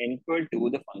an input to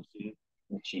the function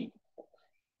g.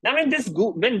 Now when this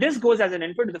goes as an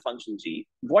input to the function g,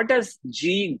 what does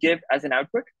g give as an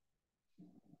output?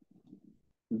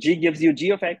 G gives you g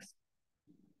of x.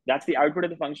 That's the output of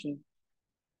the function.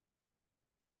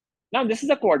 Now this is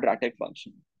a quadratic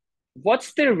function.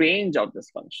 What's the range of this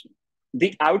function?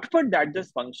 The output that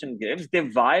this function gives,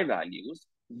 the y values,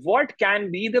 what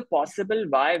can be the possible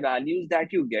y values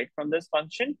that you get from this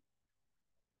function?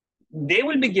 They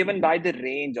will be given by the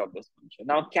range of this function.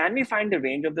 Now, can we find the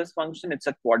range of this function? It's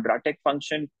a quadratic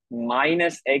function,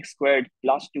 minus x squared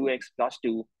plus 2x plus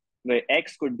 2, where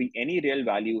x could be any real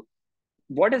value.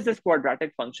 What does this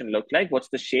quadratic function look like? What's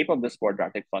the shape of this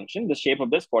quadratic function? The shape of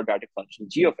this quadratic function,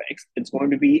 g of x, it's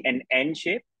going to be an n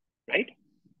shape, right?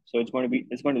 So it's going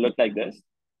to look like this.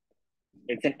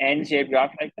 It's an n-shaped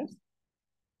graph like this.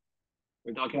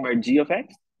 We're talking about g of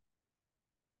x.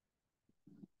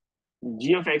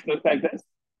 G of x looks like this.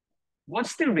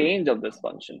 What's the range of this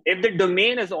function? If the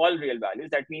domain is all real values,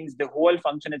 that means the whole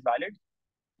function is valid.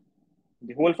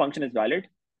 The whole function is valid.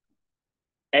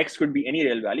 X could be any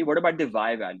real value. What about the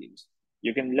Y values?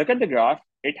 You can look at the graph.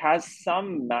 It has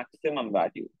some maximum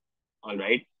value. All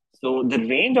right. So the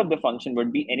range of the function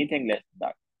would be anything less than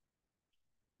that.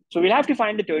 So we'll have to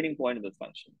find the turning point of this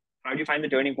function. How do you find the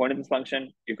turning point of this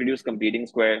function? You could use completing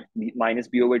square, minus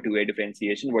b over 2a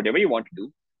differentiation, whatever you want to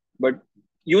do. But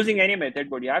using any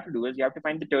method, what you have to do is you have to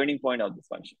find the turning point of this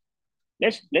function.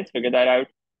 Let's figure that out.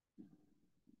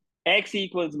 X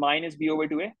equals minus b over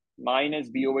 2a, minus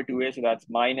b over 2a, so that's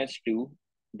minus 2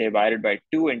 divided by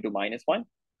 2 into minus 1.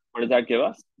 What does that give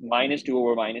us? Minus 2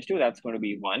 over minus 2, that's going to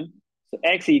be 1. So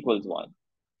x equals 1.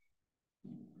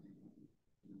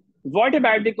 What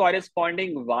about the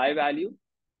corresponding y value,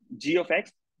 g of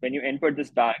x? When you input this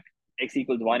back, x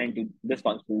equals 1 into this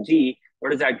function g,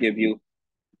 what does that give you?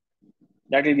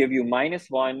 That will give you minus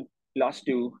 1 plus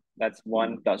 2, that's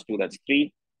 1 plus 2, that's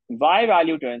 3. Y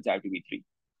value turns out to be 3.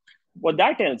 What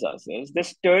that tells us is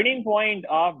this turning point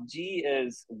of g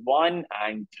is 1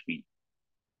 and 3.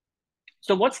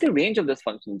 So what's the range of this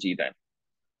function g then?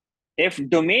 If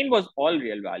domain was all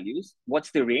real values,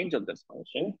 what's the range of this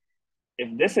function?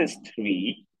 If this is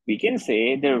 3, we can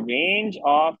say the range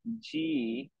of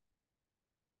g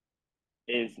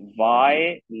is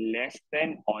y less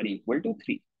than or equal to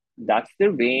 3. That's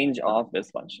the range of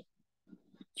this function.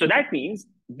 So that means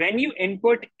when you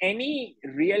input any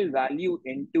real value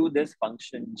into this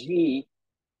function g,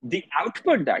 the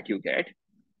output that you get,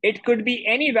 it could be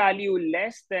any value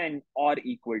less than or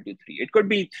equal to 3. It could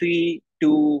be 3,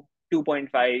 2,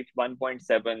 2.5,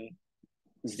 1.7,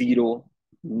 0,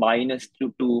 minus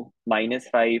 2, minus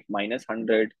 5, minus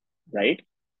 100, right?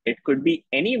 It could be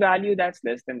any value that's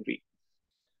less than 3.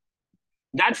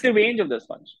 That's the range of this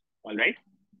function, all right?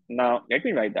 Now, let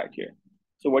me write that here.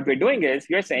 So what we're doing is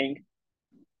we're saying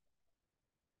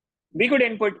we could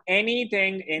input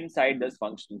anything inside this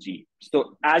function g.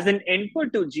 So as an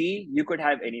input to g, you could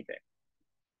have anything.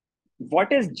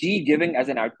 What is g giving as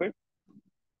an output?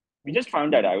 We just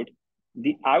found that out.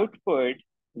 The output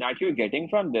that you're getting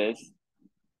from this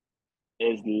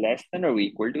is less than or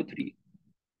equal to 3.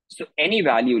 So any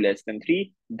value less than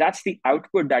 3, that's the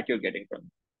output that you're getting from.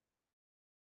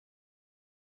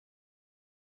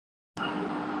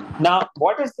 Now,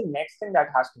 what is the next thing that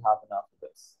has to happen after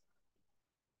this?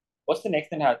 What's the next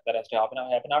thing that has to happen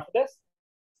after this?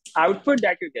 Output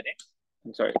that you're getting.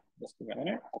 I'm sorry, just a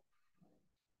minute.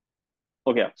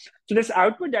 Okay, so this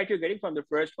output that you're getting from the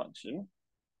first function,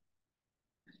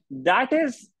 that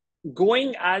is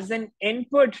going as an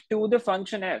input to the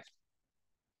function f.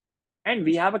 And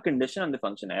we have a condition on the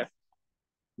function f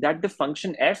that the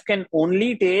function f can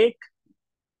only take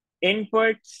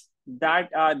inputs that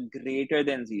are greater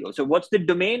than 0. So what's the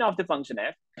domain of the function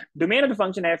f? Domain of the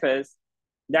function f is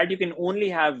that you can only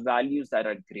have values that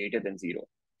are greater than 0.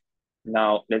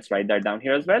 Now, let's write that down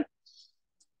here as well.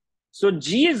 So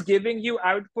g is giving you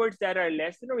outputs that are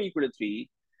less than or equal to 3,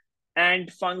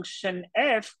 and function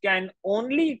f can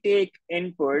only take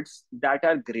inputs that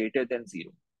are greater than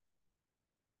 0.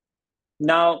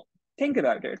 Now, think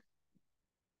about it.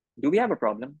 Do we have a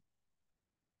problem?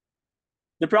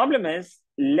 The problem is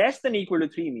less than equal to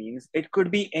 3 means it could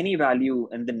be any value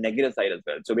in the negative side as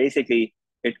well. So basically,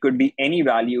 it could be any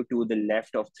value to the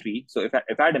left of 3. So if I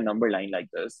had a number line like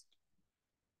this,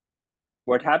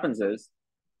 what happens is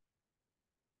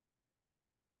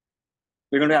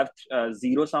we're going to have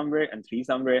 0 somewhere and 3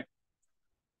 somewhere.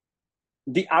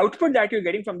 The output that you're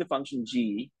getting from the function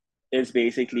g is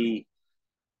basically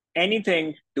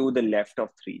anything to the left of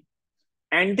 3.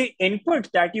 And the input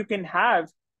that you can have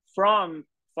from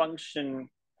function,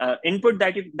 input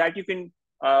that you can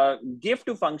give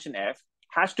to function f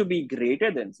has to be greater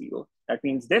than 0. That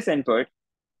means this input,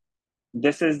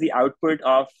 this is the output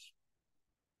of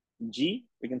g.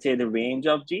 We can say the range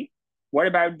of g. What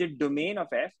about the domain of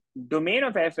f? Domain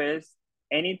of f is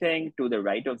anything to the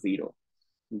right of 0.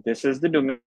 This is the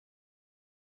domain.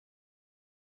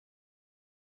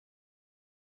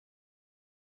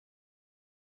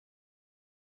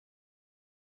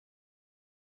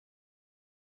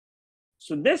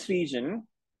 So this region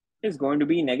is going to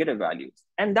be negative values.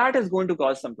 And that is going to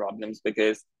cause some problems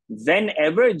because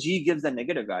whenever g gives a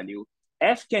negative value,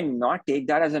 f cannot take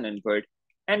that as an input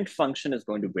and function is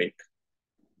going to break.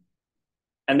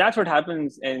 And that's what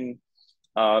happens in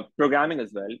programming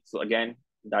as well. So again,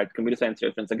 that computer science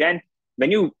reference again,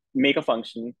 when you make a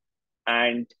function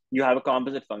and you have a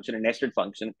composite function, a nested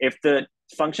function, if the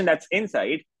function that's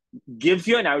inside gives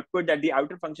you an output that the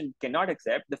outer function cannot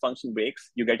accept, the function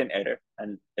breaks, you get an error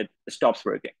and it stops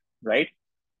working, right?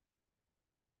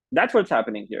 That's what's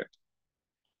happening here.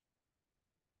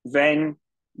 When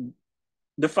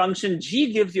the function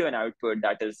g gives you an output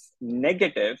that is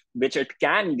negative, which it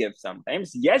can give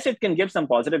sometimes. Yes, it can give some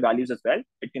positive values as well.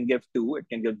 It can give 2, it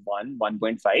can give 1,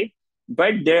 1.5.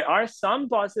 But there are some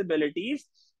possibilities,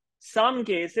 some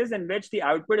cases in which the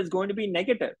output is going to be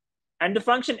negative. And the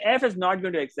function f is not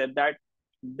going to accept that.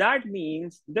 That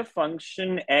means the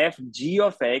function f g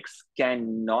of x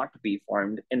cannot be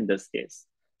formed in this case.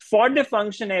 For the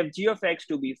function f g of x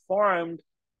to be formed,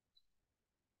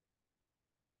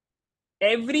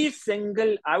 every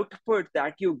single output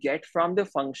that you get from the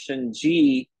function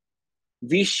g,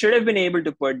 we should have been able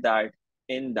to put that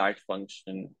in that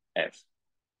function f.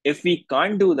 If we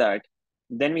can't do that,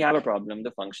 then we have a problem.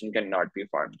 The function cannot be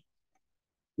formed.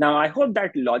 Now, I hope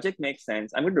that logic makes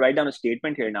sense. I'm going to write down a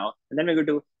statement here now, and then we're going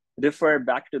to refer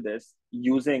back to this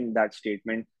using that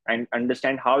statement and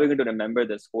understand how we're going to remember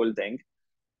this whole thing.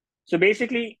 So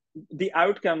basically, the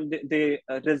outcome, the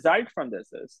result from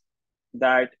this is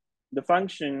that the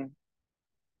function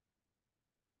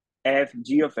f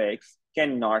g of x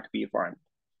cannot be formed.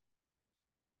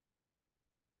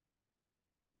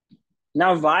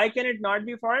 Now, why can it not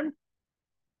be formed?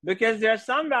 Because there are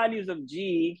some values of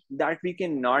g that we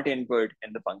cannot input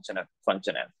in the function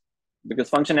f, because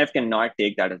function f cannot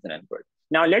take that as an input.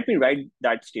 Now, let me write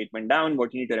that statement down,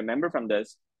 what you need to remember from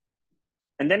this,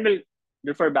 and then we'll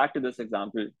refer back to this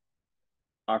example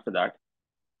after that.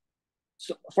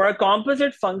 So for a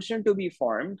composite function to be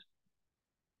formed,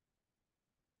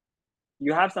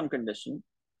 you have some condition,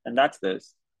 and that's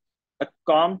this. A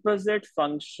composite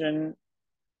function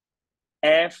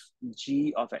f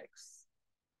g of x.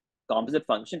 Composite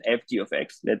function f g of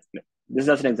x. This is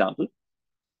just an example.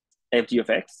 F g of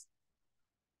x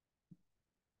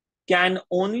can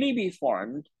only be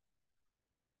formed,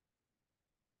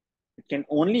 it can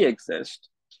only exist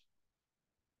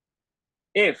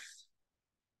if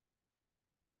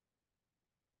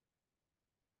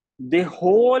the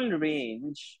whole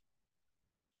range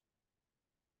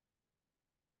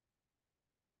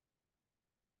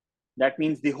that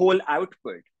means the whole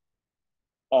output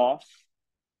of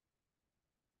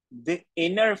the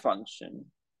inner function.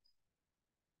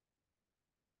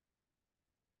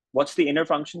 What's the inner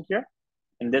function here?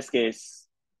 In this case,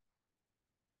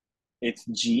 it's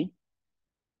g,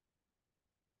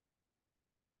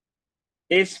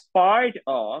 is part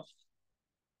of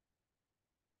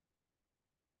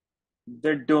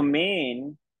the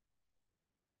domain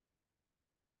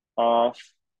of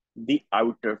the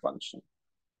outer function.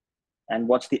 And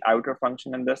what's the outer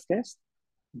function in this case?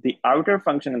 The outer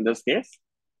function in this case,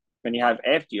 when you have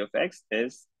f g of x,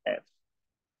 is f.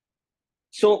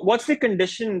 So what's the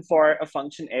condition for a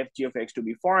function f g of x to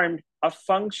be formed? A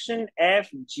function f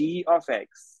g of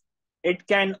x, it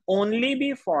can only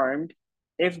be formed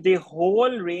if the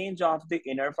whole range of the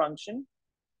inner function,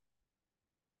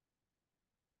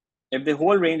 if the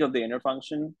whole range of the inner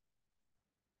function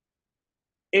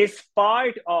is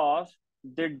part of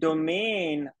the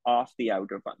domain of the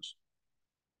outer function.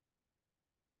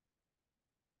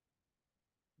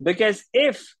 Because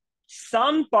if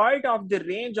some part of the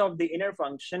range of the inner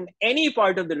function, any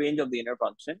part of the range of the inner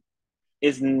function,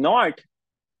 is not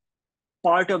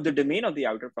part of the domain of the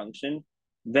outer function,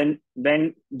 then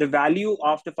when the value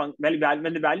of the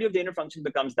when the value of the inner function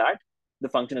becomes that, the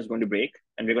function is going to break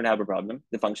and we're going to have a problem.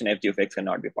 The function f g of x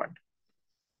cannot be formed.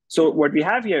 So what we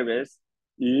have here is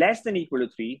less than equal to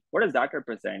 3. What does that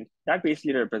represent? That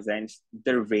basically represents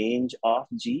the range of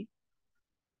g,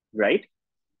 right?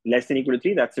 Less than equal to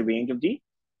 3, that's the range of g.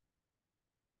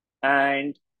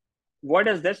 And what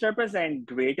does this represent?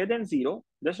 Greater than 0.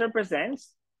 This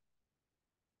represents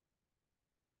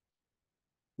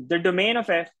the domain of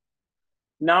f.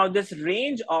 Now, this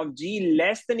range of g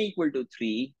less than equal to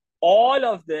 3, all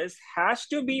of this has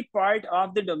to be part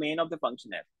of the domain of the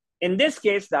function f. In this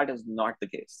case, that is not the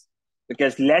case,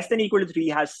 because less than equal to 3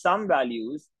 has some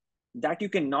values that you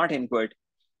cannot input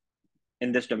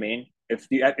in this domain. If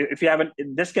you have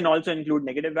this can also include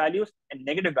negative values, and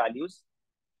negative values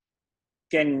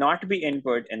cannot be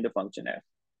input in the function f.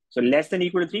 So less than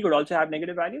equal to 3 could also have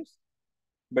negative values,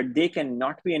 but they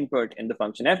cannot be input in the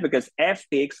function f because f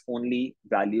takes only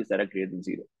values that are greater than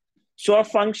 0. So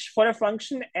for a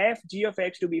function f g of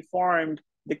x to be formed,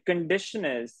 the condition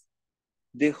is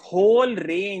the whole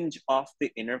range of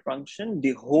the inner function,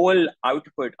 the whole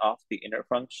output of the inner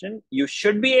function, you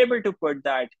should be able to put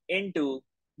that into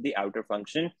the outer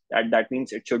function. That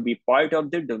means it should be part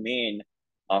of the domain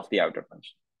of the outer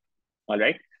function. All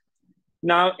right.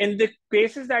 Now, in the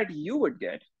cases that you would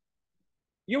get,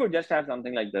 you would just have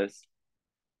something like this,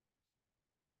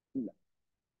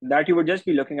 that you would just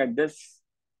be looking at this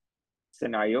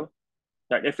scenario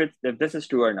that if this is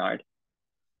true or not,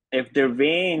 if the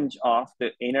range of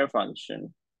the inner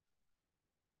function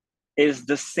is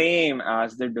the same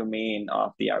as the domain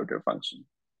of the outer function.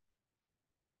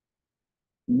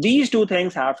 These two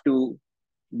things have to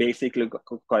basically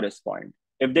correspond.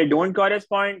 If they don't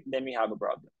correspond, then we have a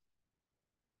problem.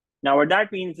 Now, what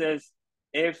that means is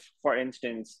if, for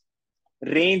instance,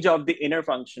 range of the inner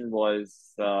function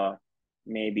was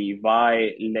maybe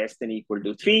y less than equal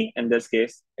to 3, in this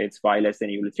case, it's y less than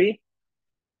equal to 3.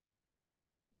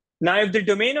 Now, if the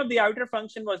domain of the outer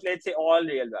function was, let's say, all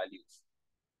real values,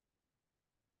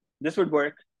 this would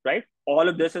work, right? All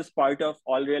of this is part of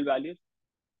all real values.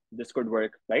 This could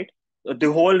work, right? So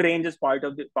the whole range is part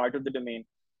of the domain.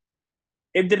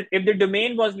 If the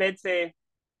domain was, let's say,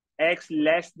 x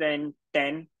less than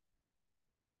 10,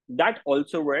 that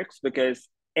also works because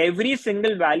every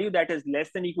single value that is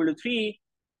less than equal to 3,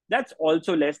 that's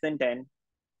also less than 10.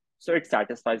 So it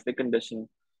satisfies the condition.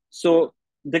 So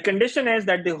the condition is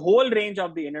that the whole range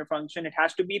of the inner function, it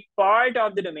has to be part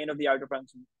of the domain of the outer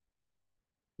function.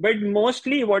 But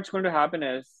mostly what's going to happen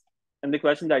is, and the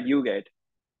question that you get,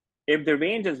 if the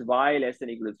range is y less than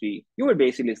equal to 3, you would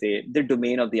basically say the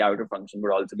domain of the outer function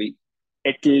would also be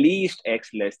at least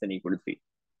x less than equal to 3,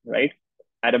 right?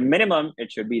 At a minimum,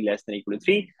 it should be less than equal to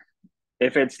 3.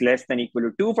 If it's less than equal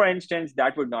to 2, for instance,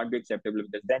 that would not be acceptable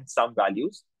because then some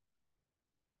values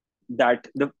that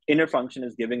the inner function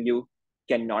is giving you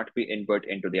cannot be input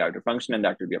into the outer function, and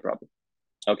that will be a problem.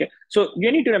 Okay, so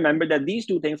you need to remember that these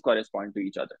two things correspond to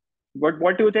each other.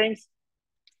 What two things?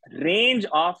 Range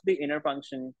of the inner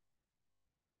function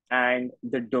and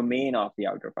the domain of the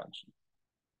outer function.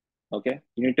 Okay,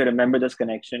 you need to remember this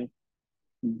connection.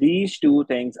 These two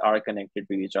things are connected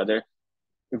to each other.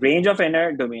 Range of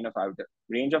inner, domain of outer.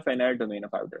 Range of inner, domain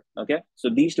of outer. Okay, so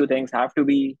these two things have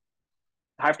to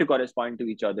correspond to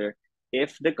each other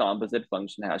if the composite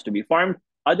function has to be formed.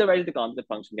 Otherwise, the composite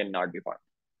function cannot be formed.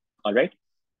 All right.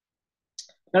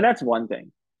 Now that's one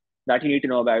thing that you need to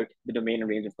know about the domain and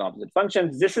range of composite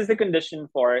functions. This is the condition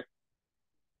for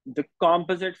the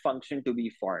composite function to be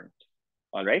formed.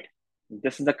 All right.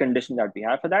 This is the condition that we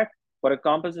have for that. For a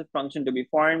composite function to be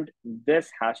formed, this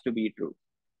has to be true.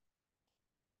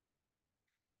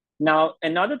 Now,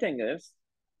 another thing is,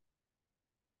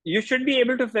 you should be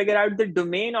able to figure out the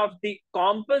domain of the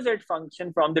composite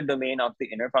function from the domain of the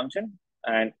inner function.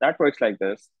 And that works like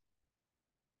this.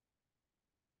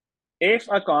 If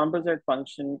a composite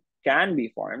function can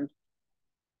be formed,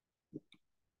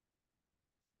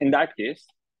 in that case,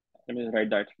 let me write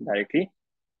that directly.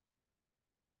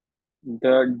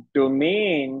 The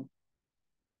domain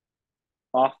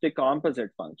of the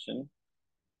composite function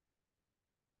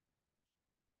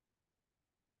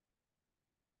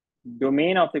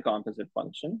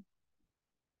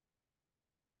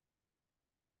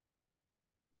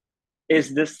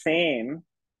is the same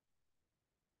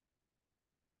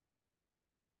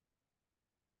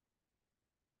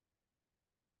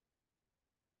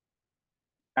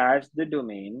as the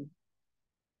domain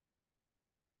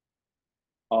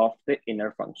of the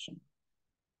inner function.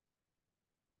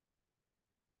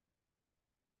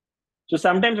 So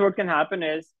sometimes what can happen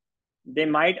is they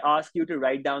might ask you to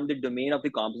write down the domain of the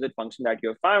composite function that you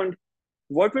have found.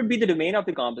 What would be the domain of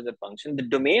the composite function? The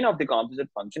domain of the composite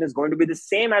function is going to be the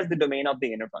same as the domain of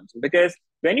the inner function, because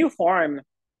when you form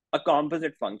a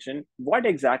composite function, what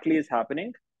exactly is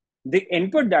happening? The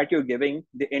input that you're giving,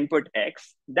 the input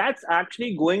x, that's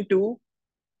actually going to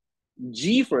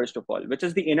g first of all, which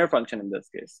is the inner function in this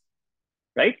case,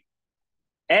 right?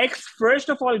 X first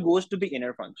of all goes to the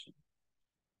inner function.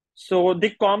 So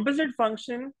the composite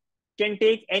function can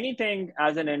take anything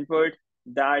as an input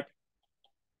that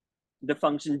the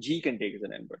function g can take as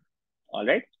an input. All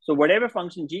right. So whatever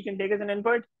function g can take as an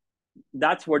input,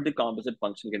 that's what the composite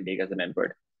function can take as an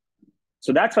input.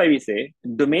 So that's why we say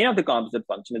the domain of the composite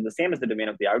function is the same as the domain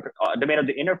of the domain of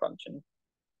the inner function.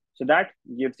 So that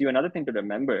gives you another thing to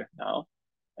remember now,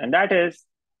 and that is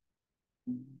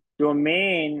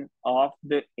domain of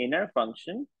the inner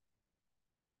function.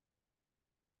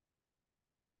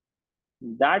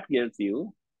 That gives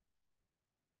you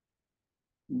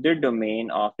the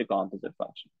domain of the composite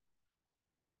function.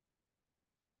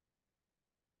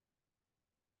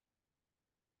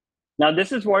 Now,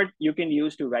 this is what you can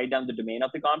use to write down the domain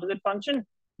of the composite function.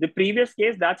 The previous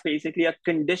case, that's basically a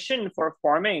condition for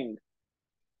forming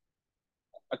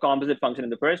a composite function in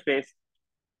the first place.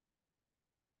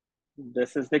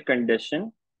 This is the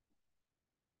condition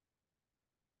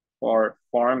for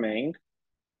forming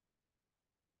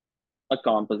a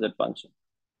composite function.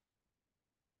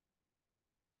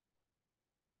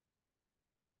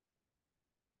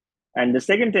 And the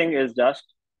second thing is just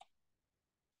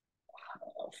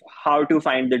how to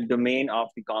find the domain of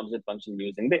the composite function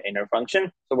using the inner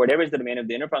function. So whatever is the domain of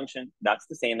the inner function, that's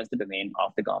the same as the domain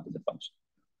of the composite function.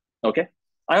 Okay.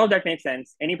 I hope that makes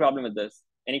sense. Any problem with this?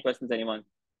 Any questions, anyone?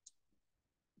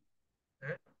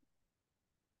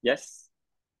 Yes?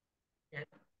 Yeah.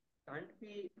 Can't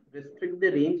we restrict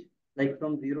the range like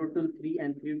from 0 to 3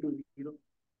 and 3 to 0?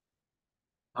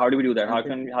 How do we do that?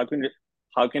 Can't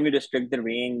How can we restrict the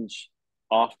range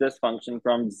of this function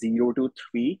from 0 to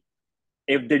 3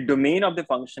 if the domain of the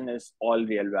function is all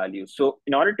real values? So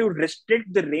in order to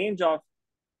restrict the range of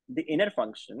the inner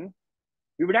function,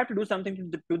 we would have to do something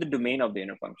to the domain of the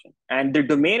inner function. And the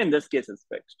domain in this case is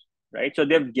fixed, right? So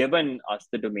they've given us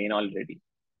the domain already.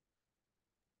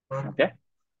 Okay.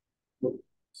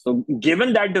 So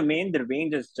given that domain, the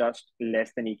range is just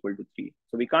less than equal to 3.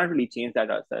 So we can't really change that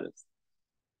ourselves.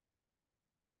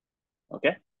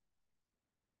 Okay.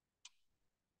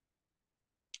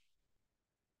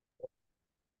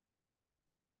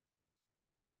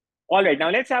 All right, now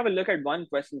let's have a look at one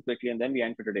question quickly and then we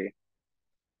end for today.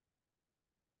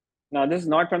 Now, this is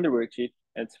not from the worksheet.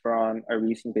 It's from a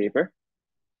recent paper.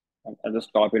 I'll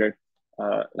just copy it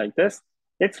like this.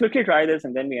 Let's quickly try this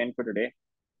and then we end for today.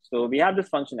 So we have this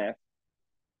function f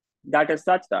that is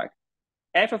such that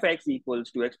f of x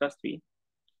equals 2x plus 3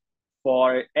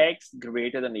 for x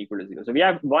greater than or equal to 0. So we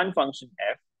have one function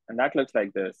f, and that looks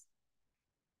like this.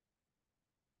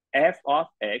 F of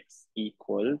x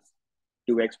equals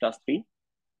 2x plus 3.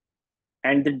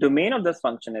 And the domain of this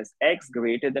function is x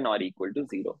greater than or equal to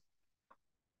 0.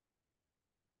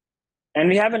 And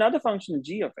we have another function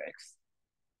g of x,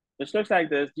 which looks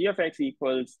like this. G of x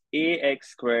equals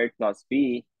ax squared plus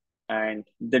b. And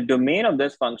the domain of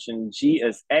this function g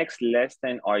is x less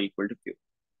than or equal to q.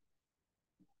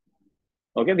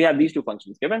 Okay, we have these two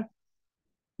functions given,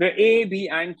 where a, b,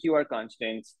 and q are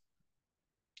constants.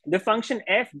 The function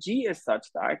fg is such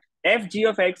that fg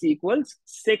of x equals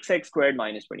 6x squared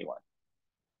minus 21.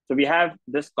 So we have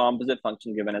this composite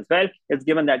function given as well. It's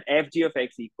given that fg of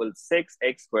x equals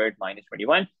 6x squared minus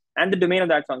 21. And the domain of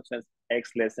that function is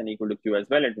x less than or equal to q as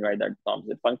well. Let me write that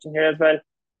composite function here as well.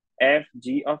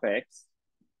 Fg of x.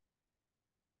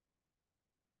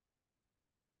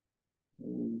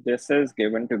 This is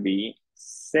given to be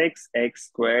 6x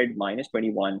squared minus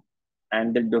 21.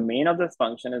 And the domain of this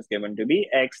function is given to be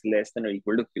x less than or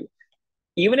equal to q.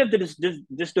 Even if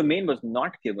this domain was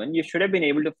not given, you should have been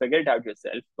able to figure it out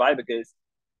yourself. Why? Because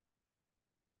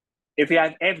if you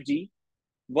have fg,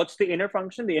 what's the inner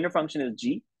function? The inner function is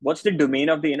g. What's the domain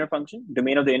of the inner function?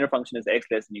 Domain of the inner function is x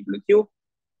less than or equal to q.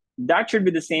 That should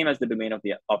be the same as the domain of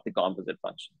the composite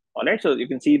function. All right, so you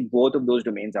can see both of those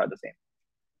domains are the same.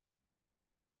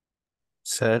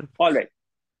 Sir, All right.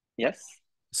 Yes.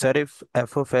 sir, if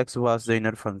f of x was the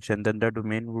inner function, then the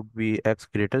domain would be x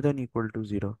greater than equal to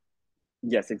 0.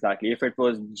 Yes, exactly. If it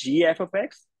was gf of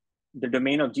x, the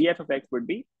domain of gf of x would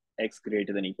be x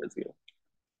greater than equal to 0.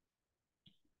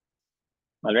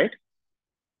 All right.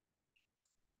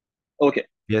 Okay.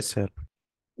 Yes, sir.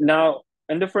 Now,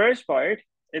 in the first part,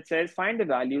 it says find the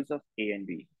values of a and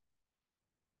b.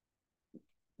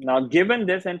 Now, given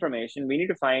this information, we need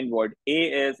to find what a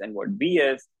is and what b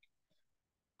is.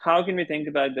 How can we think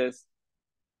about this?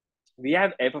 We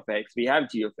have f of x, we have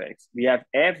g of x, we have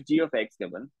fg of x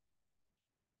given.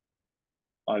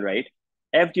 All right.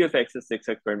 Fg of x is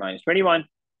 6x squared minus 21.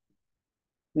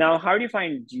 Now, how do you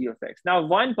find g of x? Now,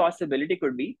 one possibility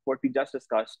could be what we just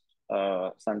discussed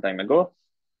some time ago.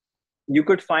 You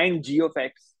could find g of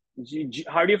x.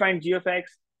 How do you find g of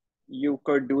x? You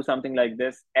could do something like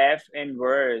this. F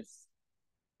inverse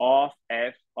of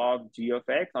f of g of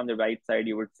x. On the right side,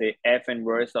 you would say f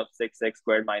inverse of 6x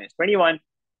squared minus 21.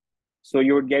 So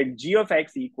you would get g of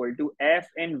x equal to f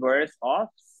inverse of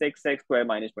 6x squared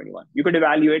minus 21. You could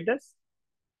evaluate this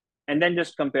and then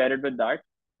just compare it with that.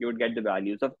 You would get the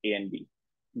values of a and b.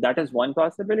 That is one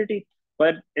possibility.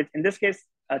 But in this case,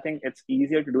 I think it's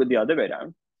easier to do it the other way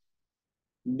around.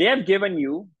 They have given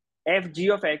you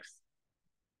fg of x.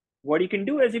 What you can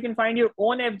do is you can find your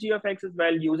own fg of x as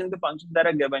well using the functions that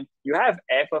are given. You have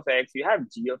f of x, you have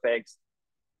g of x.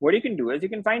 What you can do is you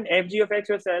can find fg of x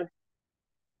yourself.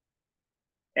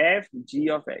 Fg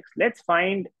of x. Let's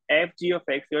find fg of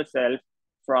x yourself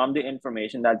from the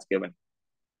information that's given.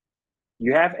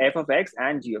 You have f of x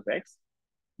and g of x.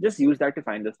 Just use that to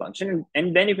find this function,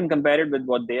 and then you can compare it with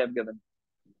what they have given.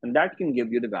 And that can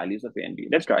give you the values of a and b.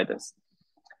 Let's try this.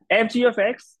 Fg of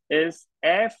x is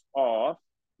f of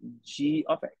g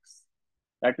of x.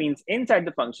 That means inside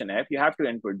the function f, you have to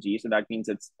input g. So that means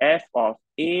it's f of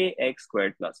ax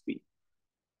squared plus b.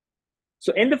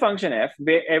 So in the function f,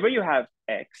 wherever you have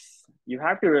x, you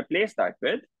have to replace that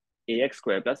with ax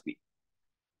squared plus b.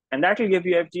 And that will give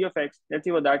you fg of x. Let's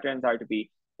see what that turns out to be.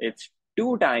 It's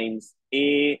 2 times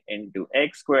a into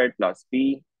x squared plus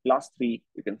b plus 3.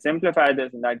 You can simplify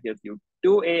this, and that gives you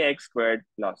 2ax squared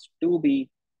plus 2b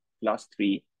plus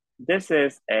 3. This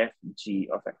is fg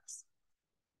of x.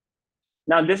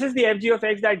 Now, this is the fg of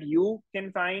x that you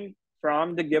can find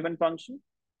from the given function.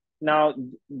 Now,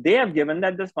 they have given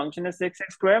that this function is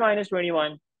 6x squared minus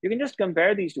 21. You can just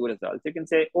compare these two results. You can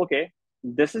say, okay,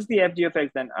 this is the fg of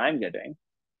x that I'm getting.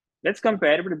 Let's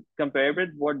compare it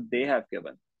with what they have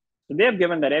given. So they have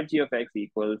given that fg of x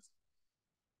equals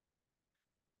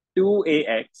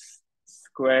 2ax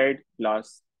squared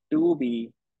plus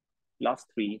 2b plus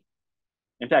 3.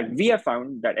 In fact, we have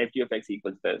found that fg of x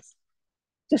equals this.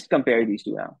 Just compare these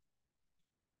two now.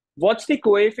 What's the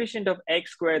coefficient of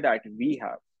x squared that we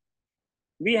have?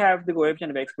 We have the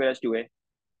coefficient of x squared as 2a.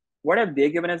 What have they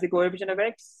given as the coefficient of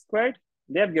x squared?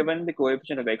 They have given the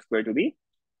coefficient of x squared to be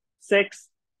 6.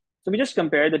 So we just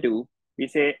compare the two. We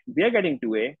say we are getting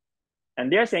 2a,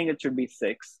 and they're saying it should be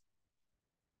 6.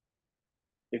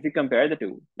 If we compare the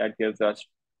two, that gives us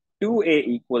 2a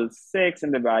equals 6,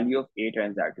 and the value of a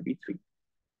turns out to be 3.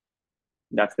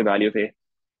 That's the value of a.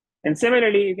 And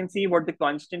similarly, you can see what the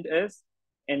constant is.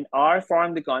 In our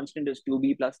form, the constant is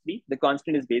 2b plus 3. The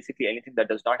constant is basically anything that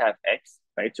does not have x,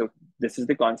 right? So this is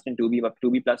the constant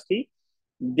 2b plus 3.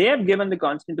 They have given the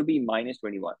constant to be minus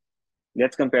 21.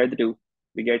 Let's compare the two.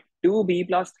 We get 2b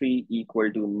plus 3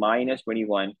 equal to minus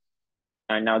 21.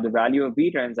 And now the value of b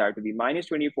turns out to be minus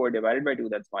 24 divided by 2,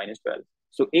 that's minus 12.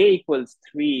 So a equals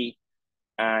 3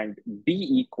 and b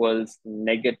equals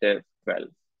negative 12.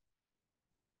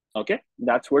 Okay,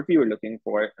 that's what we were looking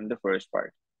for in the first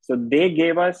part. So they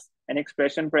gave us an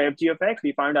expression for fg of x.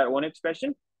 We found our own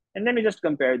expression, and then we just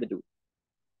compared the two.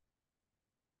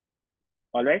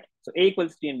 All right, so a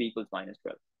equals 3 and b equals minus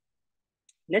 12.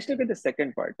 Let's look at the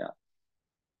second part now.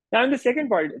 Now, in the second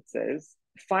part, it says,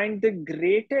 find the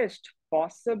greatest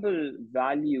possible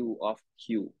value of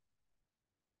q.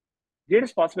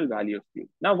 Greatest possible value of q.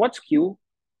 Now, what's q?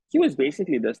 Q is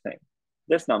basically this thing,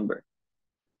 this number.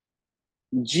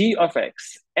 G of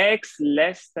x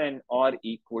less than or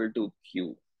equal to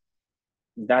q.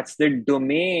 That's the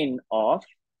domain of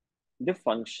the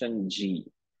function g.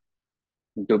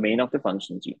 Domain of the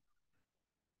function g.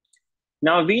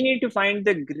 Now we need to find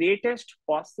the greatest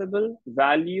possible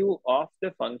value of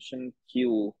the function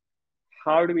q.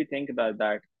 How do we think about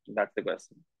that? That's the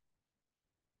question.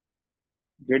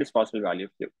 Greatest possible value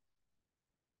of q.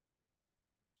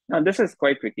 Now this is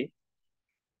quite tricky.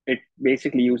 It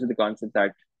basically uses the concept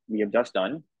that we have just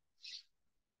done.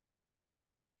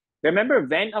 Remember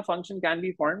when a function can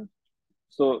be formed?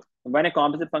 So when a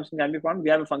composite function can be formed, we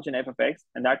have a function f of x,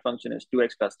 and that function is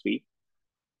 2x plus 3.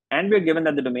 And we're given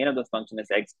that the domain of this function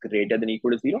is x greater than or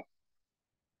equal to 0,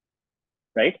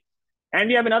 right? And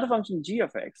we have another function g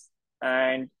of x,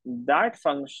 and that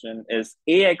function is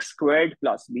ax squared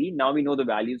plus b. Now we know the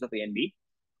values of a and b.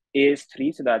 A is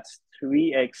 3, so that's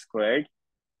 3x squared,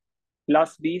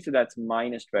 plus b, so that's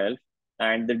minus 12.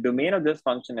 And the domain of this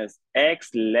function is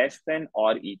x less than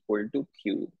or equal to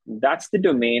q. That's the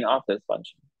domain of this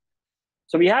function.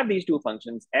 So we have these two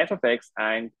functions, f of x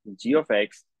and g of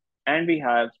x, and we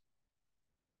have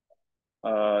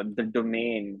the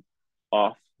domain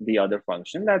of the other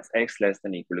function, that's x less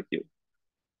than or equal to q.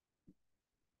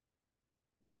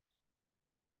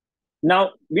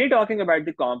 Now, we're talking about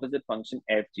the composite function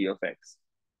fg of x,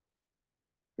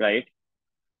 right?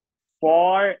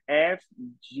 For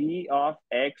fg of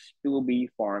x to be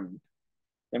formed,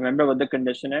 remember what the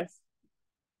condition is?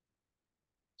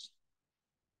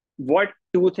 What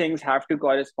two things have to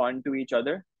correspond to each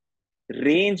other?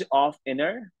 Range of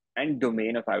inner and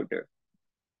domain of outer.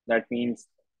 That means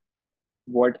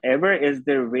whatever is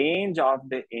the range of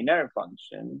the inner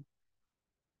function,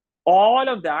 all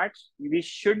of that we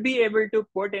should be able to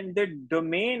put in the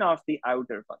domain of the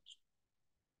outer function.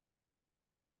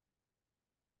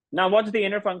 Now, what's the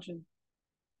inner function?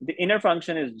 The inner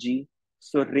function is g.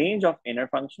 So range of inner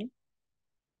function,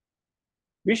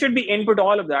 we should be input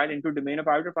all of that into domain of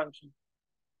outer function.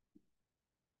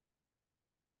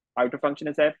 Outer function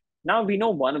is f. Now we know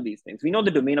one of these things. We know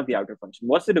the domain of the outer function.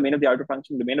 What's the domain of the outer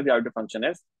function? The domain of the outer function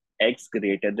is x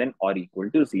greater than or equal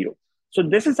to 0. So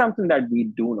this is something that we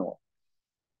do know.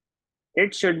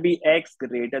 It should be x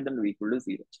greater than or equal to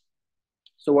 0.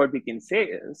 So what we can say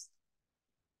is,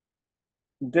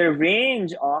 the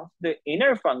range of the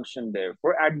inner function,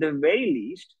 therefore, at the very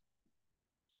least,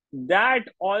 that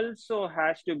also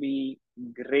has to be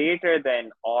greater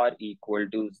than or equal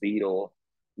to 0.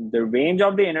 The range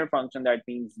of the inner function, that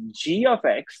means g of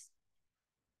x,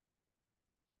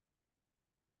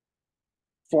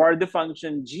 for the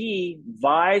function g,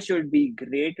 y should be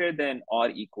greater than or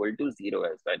equal to 0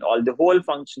 as well. Or the whole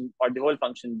function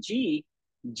g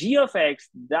of x,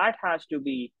 that has to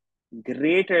be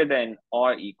greater than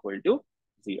or equal to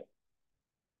 0.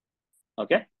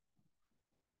 Okay?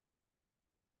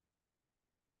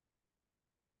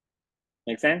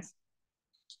 Make sense?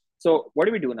 So what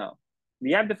do we do now?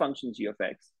 We have the function g of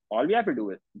x. All we have to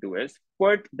do is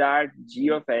put that g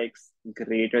of x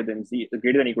greater than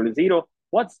equal to 0.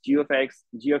 What's g of x?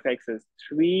 G of x is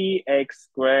 3x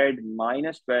squared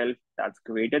minus 12. That's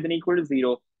greater than equal to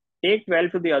 0. Take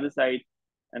 12 to the other side,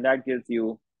 and that gives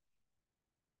you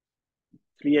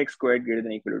 3x squared greater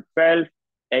than equal to 12.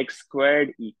 X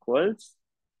squared equals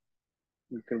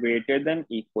greater than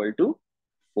equal to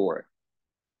 4.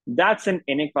 That's an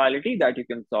inequality that you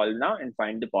can solve now and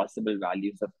find the possible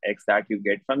values of x that you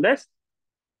get from this.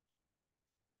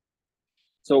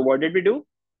 So what did we do?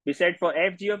 We said for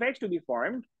f g of x to be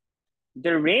formed,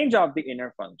 the range of the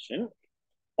inner function,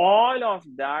 all of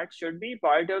that should be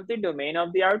part of the domain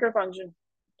of the outer function.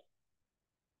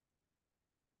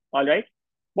 All right.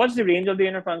 What's the range of the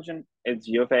inner function? It's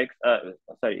g of x.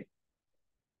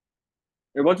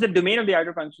 What's the domain of the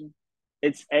outer function?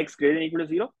 It's x greater than equal to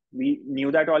 0. We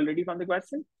knew that already from the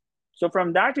question. So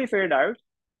from that, we figured out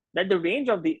that the range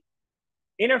of the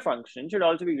inner function should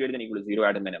also be greater than equal to 0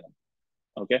 at a minimum.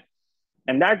 Okay.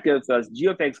 And that gives us g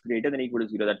of x greater than equal to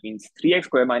 0. That means 3x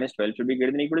squared minus 12 should be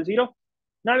greater than equal to 0.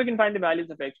 Now we can find the values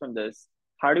of x from this.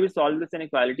 How do we solve this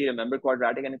inequality? Remember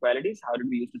quadratic inequalities? How did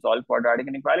we use to solve quadratic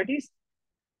inequalities?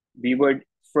 We would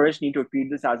first need to treat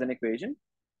this as an equation.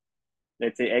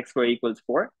 Let's say x squared equals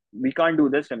 4. We can't do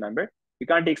this, remember. We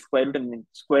can't take square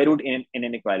root in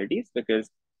inequalities because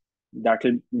that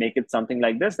will make it something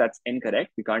like this. That's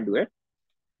incorrect. We can't do it.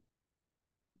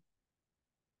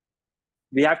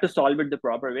 We have to solve it the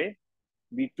proper way.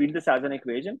 We treat this as an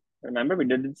equation. Remember, we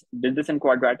did this in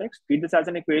quadratics. Treat this as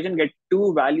an equation, get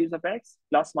two values of x,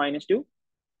 plus minus 2.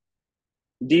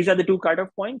 These are the two cutoff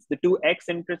points, the two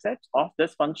x-intercepts of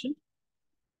this function.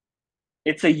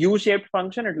 It's a U-shaped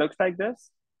function. It looks like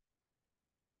this.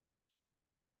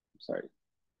 Sorry.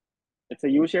 It's a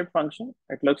U-shaped function.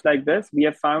 It looks like this. We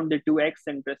have found the two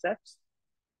x-intercepts.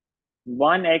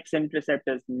 One x-intercept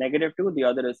is -2, the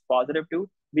other is +2.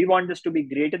 We want this to be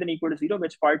greater than equal to 0.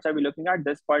 Which parts are we looking at?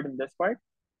 This part and this part.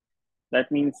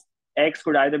 That means x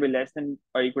could either be less than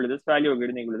or equal to this value or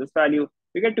greater than equal to this value.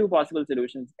 We get two possible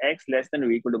solutions, x less than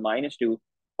or equal to -2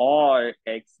 or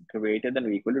x greater than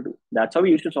or equal to 2. That's how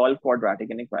we used to solve quadratic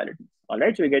inequalities. All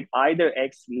right, so we get either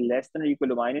x less than or equal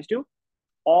to -2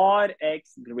 or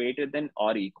x greater than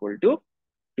or equal to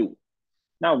 2.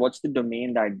 Now, what's the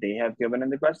domain that they have given in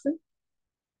the question?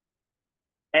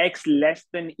 X less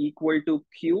than equal to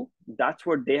q. That's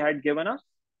what they had given us.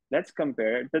 Let's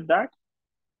compare it with that.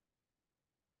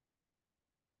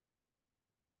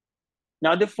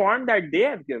 Now, the form that they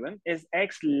have given is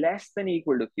x less than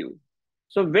equal to q.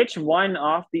 So which one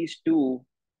of these two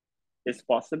is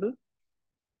possible?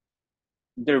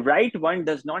 The right one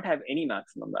does not have any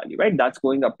maximum value, right? That's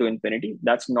going up to infinity.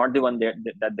 That's not the one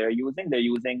that they're using. They're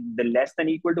using the less than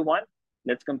equal to 1.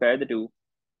 Let's compare the two.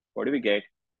 What do we get?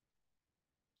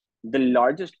 The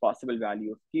largest possible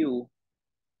value of q,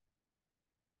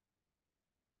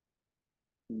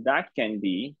 that can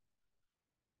be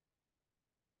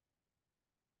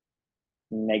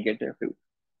 -2.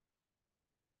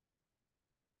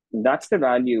 That's the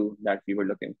value that we were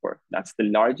looking for. That's the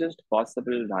largest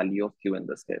possible value of q in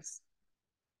this case.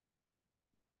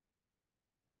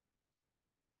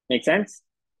 Make sense?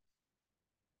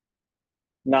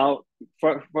 Now,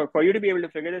 for you to be able to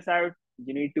figure this out,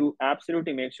 you need to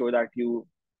absolutely make sure that you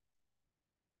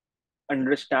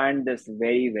understand this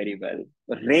very, very well.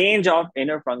 The range of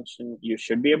inner function, you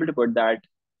should be able to put that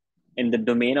in the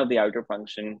domain of the outer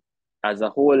function as a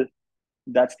whole.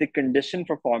 That's the condition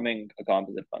for forming a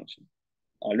composite function.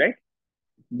 All right?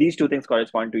 These two things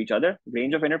correspond to each other.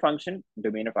 Range of inner function,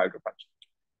 domain of outer function.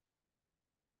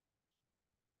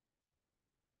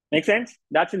 Make sense?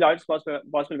 That's the largest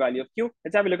possible value of q.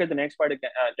 Let's have a look at the next part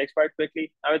again. Next part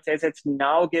quickly. Now it says it's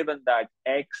now given that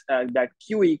that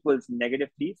q equals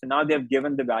 -3. So now they have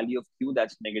given the value of q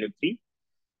that's -3.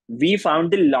 We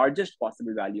found the largest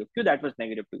possible value of q that was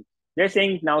 -2. They're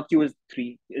saying now q is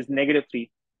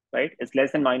 -3, right? It's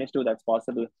less than -2. That's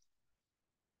possible.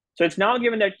 So it's now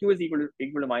given that q is equal to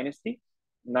 -3.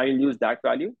 Now you'll use that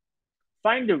value.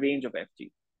 Find the range of fg,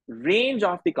 range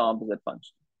of the composite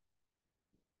function.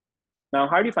 Now,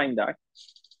 how do you find that?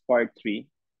 Part 3.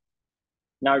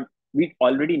 Now, we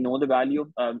already know the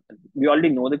value of, we already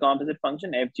know the composite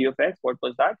function, f g of x. What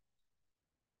was that?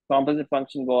 Composite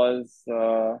function was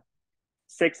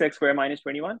 6x squared minus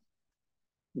 21.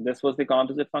 This was the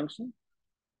composite function.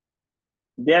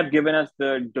 They have given us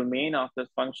the domain of this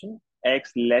function,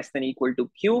 x less than equal to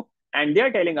q, and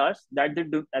they're telling us that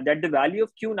the value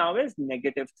of q now is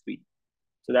 -3.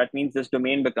 So that means this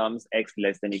domain becomes x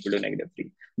less than equal to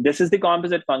 -3. This is the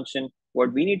composite function.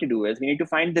 What we need to do is we need to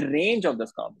find the range of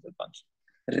this composite function,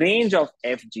 range of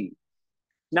fg.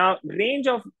 Now, range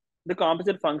of the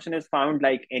composite function is found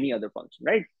like any other function,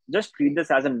 right? Just treat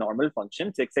this as a normal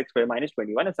function, 6x squared minus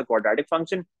 21. It's a quadratic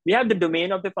function. We have the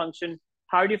domain of the function.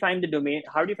 How do you find the domain?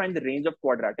 How do you find the range of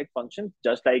quadratic functions?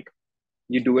 Just like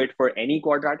you do it for any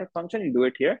quadratic function, you do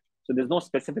it here. So there's no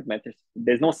specific method.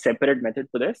 There's no separate method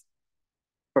for this.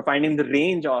 For finding the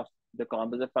range of the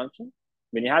composite function,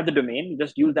 when you have the domain,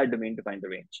 just use that domain to find the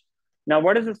range. Now,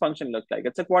 what does this function look like?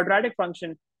 It's a quadratic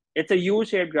function. It's a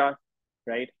U-shaped graph,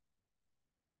 right?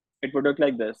 It would look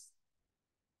like this.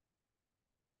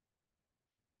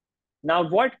 Now,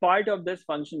 what part of this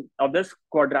function, of this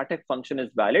quadratic function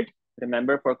is valid?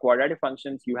 Remember, for quadratic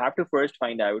functions, you have to first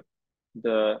find out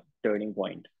the turning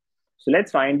point. So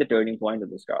let's find the turning point of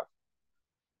this graph.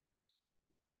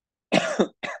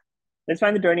 Let's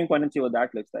find the turning point and see what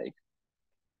that looks like.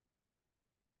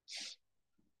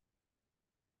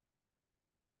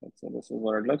 Let's say this is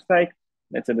what it looks like.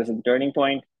 Let's say this is the turning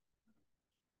point.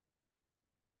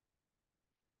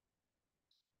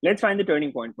 Let's find the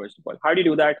turning point first of all. How do you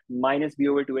do that? Minus b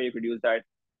over 2a, you could use that.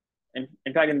 And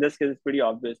in fact, in this case, it's pretty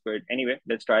obvious, but anyway,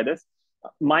 let's try this.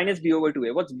 Minus b over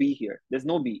 2a, what's b here? There's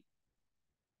no b.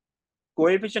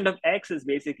 Coefficient of x is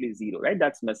basically 0, right?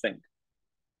 That's missing.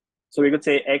 So we could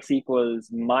say x equals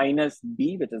minus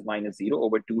b, which is minus 0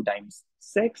 over 2 times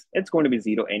 6. It's going to be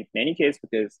 0 in any case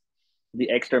because the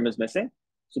x term is missing.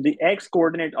 So the x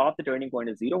coordinate of the turning point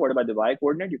is 0. What about the y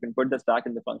coordinate? You can put this back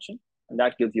in the function, and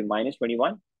that gives you minus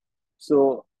 21.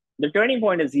 So the turning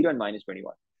point is 0 and minus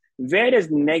 21. Where is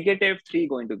 -3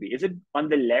 going to be? Is it on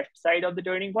the left side of the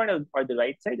turning point or the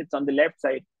right side? It's on the left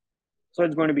side. So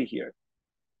it's going to be here.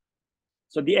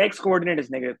 So the x coordinate is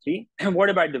 -3. And what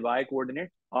about the y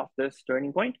coordinate of this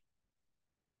turning point?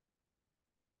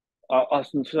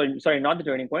 Sorry, not the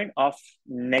turning point, of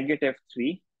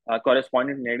 -3,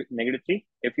 corresponding to -3.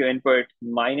 If you input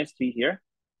 -3 here,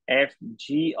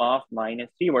 fg of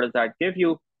 -3, what does that give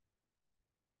you?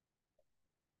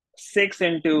 6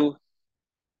 into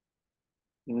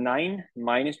 9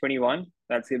 minus 21,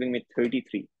 that's giving me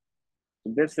 33.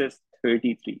 So this is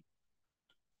 33.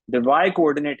 The y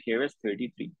coordinate here is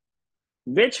 33.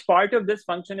 Which part of this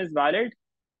function is valid?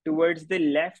 Towards the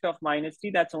left of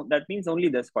 -3, that means only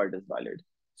this part is valid.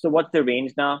 So what's the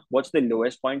range now? What's the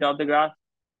lowest point of the graph?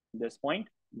 This point,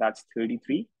 that's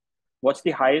 33. What's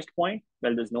the highest point?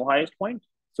 Well, there's no highest point.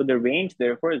 So the range,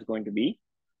 therefore, is going to be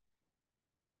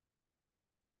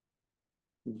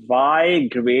y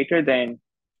greater than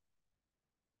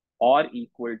or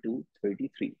equal to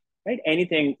 33, right?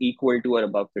 Anything equal to or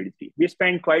above 33. We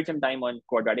spent quite some time on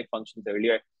quadratic functions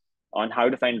earlier on how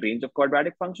to find range of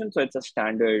quadratic functions. So it's a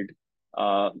standard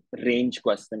range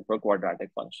question for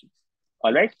quadratic functions.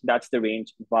 All right, that's the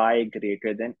range y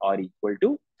greater than or equal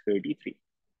to 33.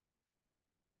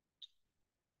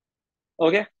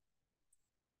 Okay.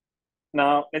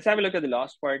 Now let's have a look at the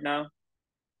last part now.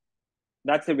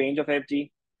 That's the range of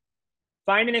fg.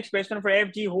 Find an expression for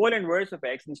fg whole inverse of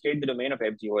x and state the domain of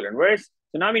fg whole inverse.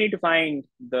 So now we need to find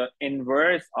the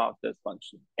inverse of this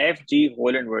function, fg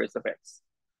whole inverse of x.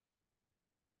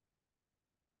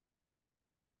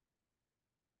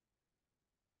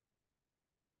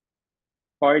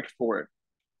 Part 4.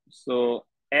 So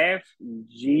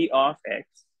fg of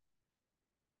x,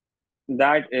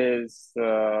 that is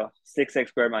 6x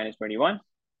squared minus 21.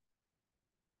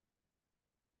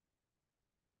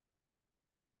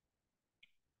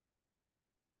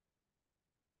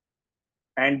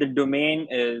 And the domain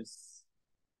is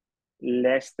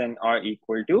less than or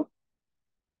equal to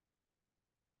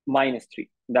 -3.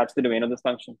 That's the domain of this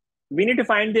function. We need to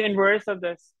find the inverse of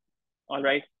this. All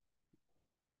right.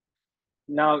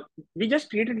 Now, we just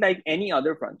treat it like any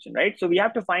other function, right? So we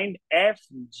have to find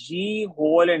fg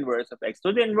whole inverse of x.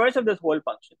 So the inverse of this whole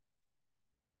function.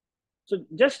 So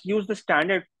just use the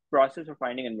standard process for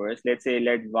finding inverse. Let's say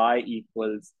let y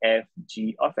equals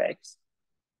fg of x.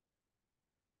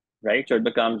 Right? So it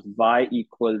becomes y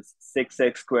equals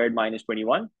 6x squared minus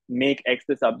 21. Make x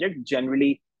the subject.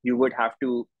 Generally, you would have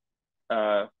to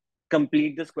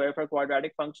complete the square for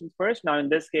quadratic functions first. Now, in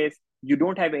this case, you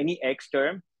don't have any x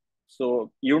term.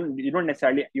 So you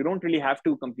don't really have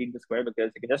to complete the square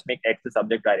because you can just make x the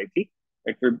subject directly.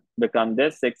 It will become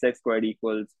this 6x squared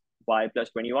equals y plus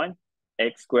 21.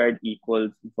 X squared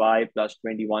equals y plus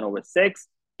 21 over 6.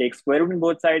 take square root in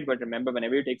both sides, but remember,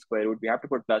 whenever you take square root, we have to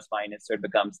put plus minus, so it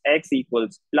becomes x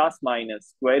equals plus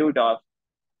minus square root of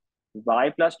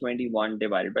y plus 21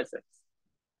 divided by 6.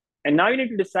 And now you need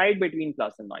to decide between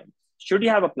plus and minus. Should you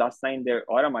have a plus sign there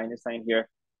or a minus sign here?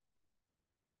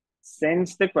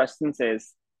 Since the question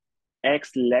says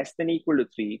x less than equal to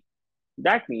 3,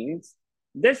 that means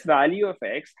this value of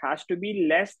x has to be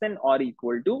less than or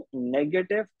equal to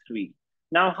negative 3.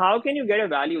 Now, how can you get a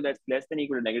value that's less than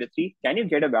equal to negative 3? Can you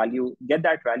get that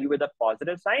value with a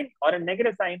positive sign or a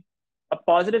negative sign? A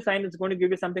positive sign is going to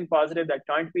give you something positive that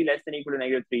can't be less than equal to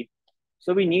negative 3.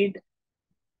 So we need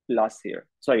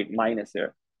minus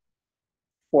here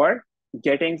for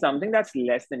getting something that's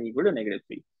less than equal to negative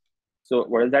 3. So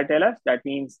what does that tell us? That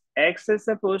means x is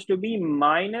supposed to be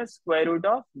minus square root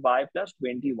of y plus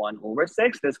 21 over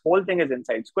 6. This whole thing is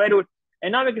inside square root.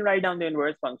 And now we can write down the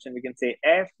inverse function. We can say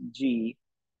fg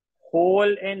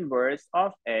whole inverse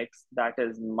of x, that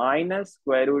is minus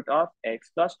square root of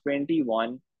x plus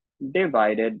 21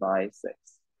 divided by 6.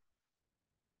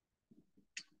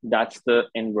 That's the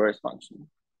inverse function.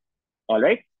 All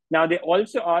right. Now they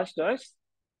also asked us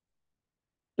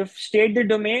to state the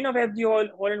domain of fg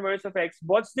whole inverse of x.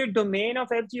 What's the domain of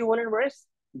fg whole inverse?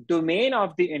 Domain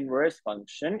of the inverse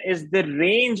function is the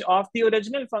range of the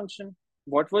original function.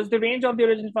 What was the range of the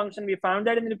original function? We found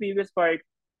that in the previous part.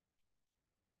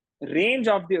 Range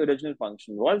of the original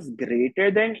function was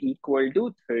greater than equal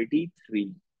to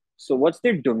 33. So what's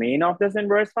the domain of this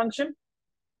inverse function?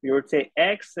 We would say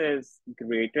x is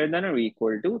greater than or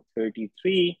equal to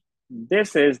 33.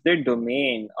 This is the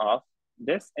domain of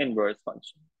this inverse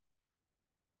function.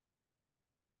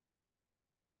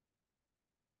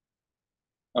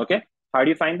 Okay, how do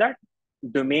you find that?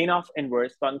 Domain of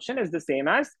inverse function is the same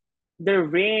as the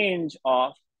range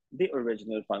of the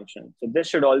original function. So this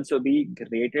should also be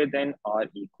greater than or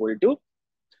equal to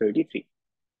 33.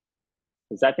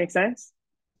 Does that make sense?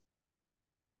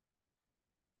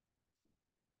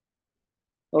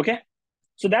 Okay,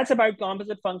 so that's about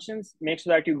composite functions. Make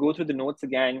sure that you go through the notes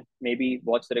again, maybe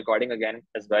watch the recording again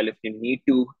as well if you need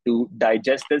to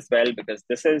digest this well, because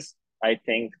this is, I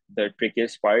think, the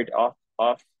trickiest part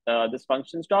of this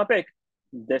functions topic.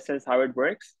 This is how it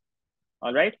works.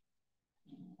 All right.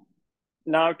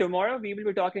 Now, tomorrow we will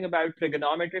be talking about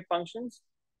trigonometric functions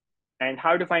and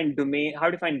how to find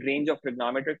range of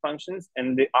trigonometric functions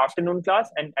in the afternoon class.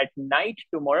 And at night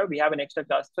tomorrow, we have an extra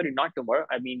class. Sorry, not tomorrow.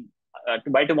 I mean,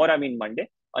 by tomorrow, I mean Monday.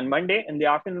 On Monday, in the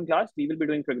afternoon class, we will be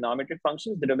doing trigonometric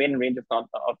functions, the domain and range of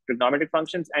trigonometric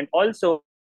functions, and also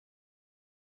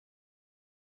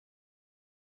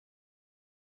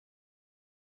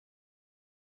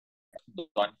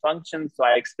on functions. So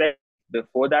I expect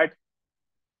before that,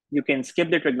 you can skip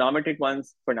the trigonometric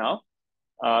ones for now.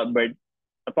 But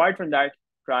apart from that,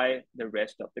 try the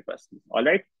rest of the questions. All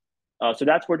right. So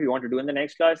that's what we want to do in the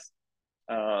next class.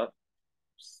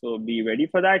 So be ready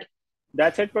for that.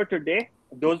 That's it for today.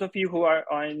 Those of you who are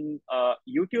on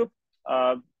YouTube,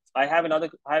 I have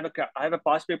a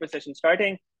past paper session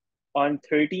starting on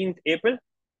 13th April.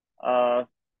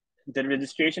 The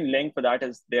registration link for that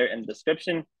is there in the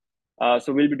description.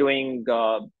 So we'll be doing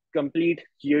complete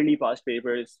yearly past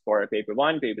papers for paper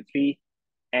 1, paper 3,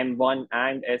 M1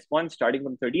 and S1 starting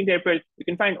from 13th April. You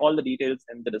can find all the details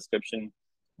in the description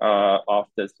of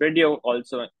this video.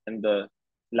 Also in the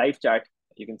live chat,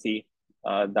 you can see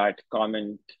that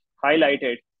comment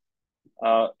highlighted.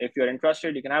 If you're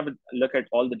interested, you can have a look at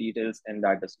all the details in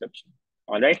that description.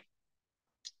 All right.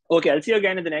 Okay, I'll see you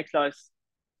again in the next class.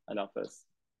 Allah Hafiz.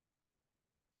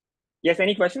 Yes,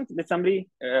 any questions? Did somebody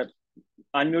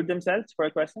unmute themselves for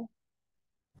a question?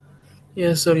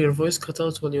 Yeah, sorry, your voice cut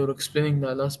out when you were explaining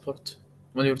that last part.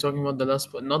 When you were talking about the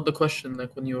last part, not the question,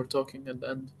 like when you were talking at the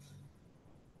end.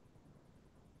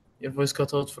 Your voice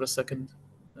cut out for a second.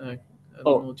 I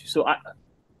don't know what you said.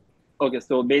 Okay,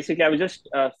 so basically, I was just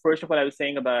first of all, I was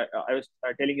saying about I was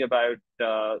telling you about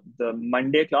the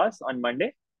Monday class. On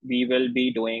Monday, we will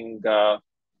be doing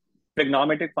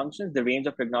trigonometric functions, the range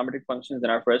of trigonometric functions in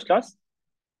our first class,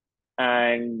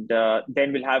 and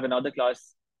then we'll have another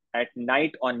class at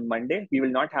night on Monday. We will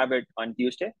not have it on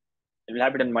Tuesday. We'll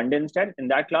have it on Monday instead. In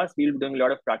that class, we'll be doing a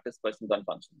lot of practice questions on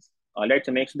functions. All right,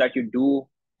 so make sure that you do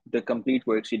the complete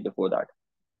worksheet before that.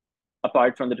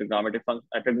 Apart from the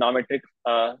trigonometric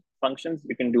functions,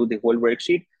 you can do the whole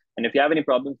worksheet. And if you have any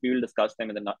problems, we will discuss them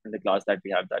in the class that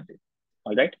we have that day.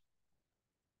 All right?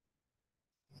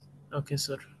 Okay,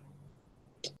 sir.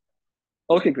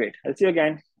 Okay, great. I'll see you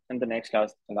again in the next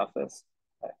class. Allah Hafiz.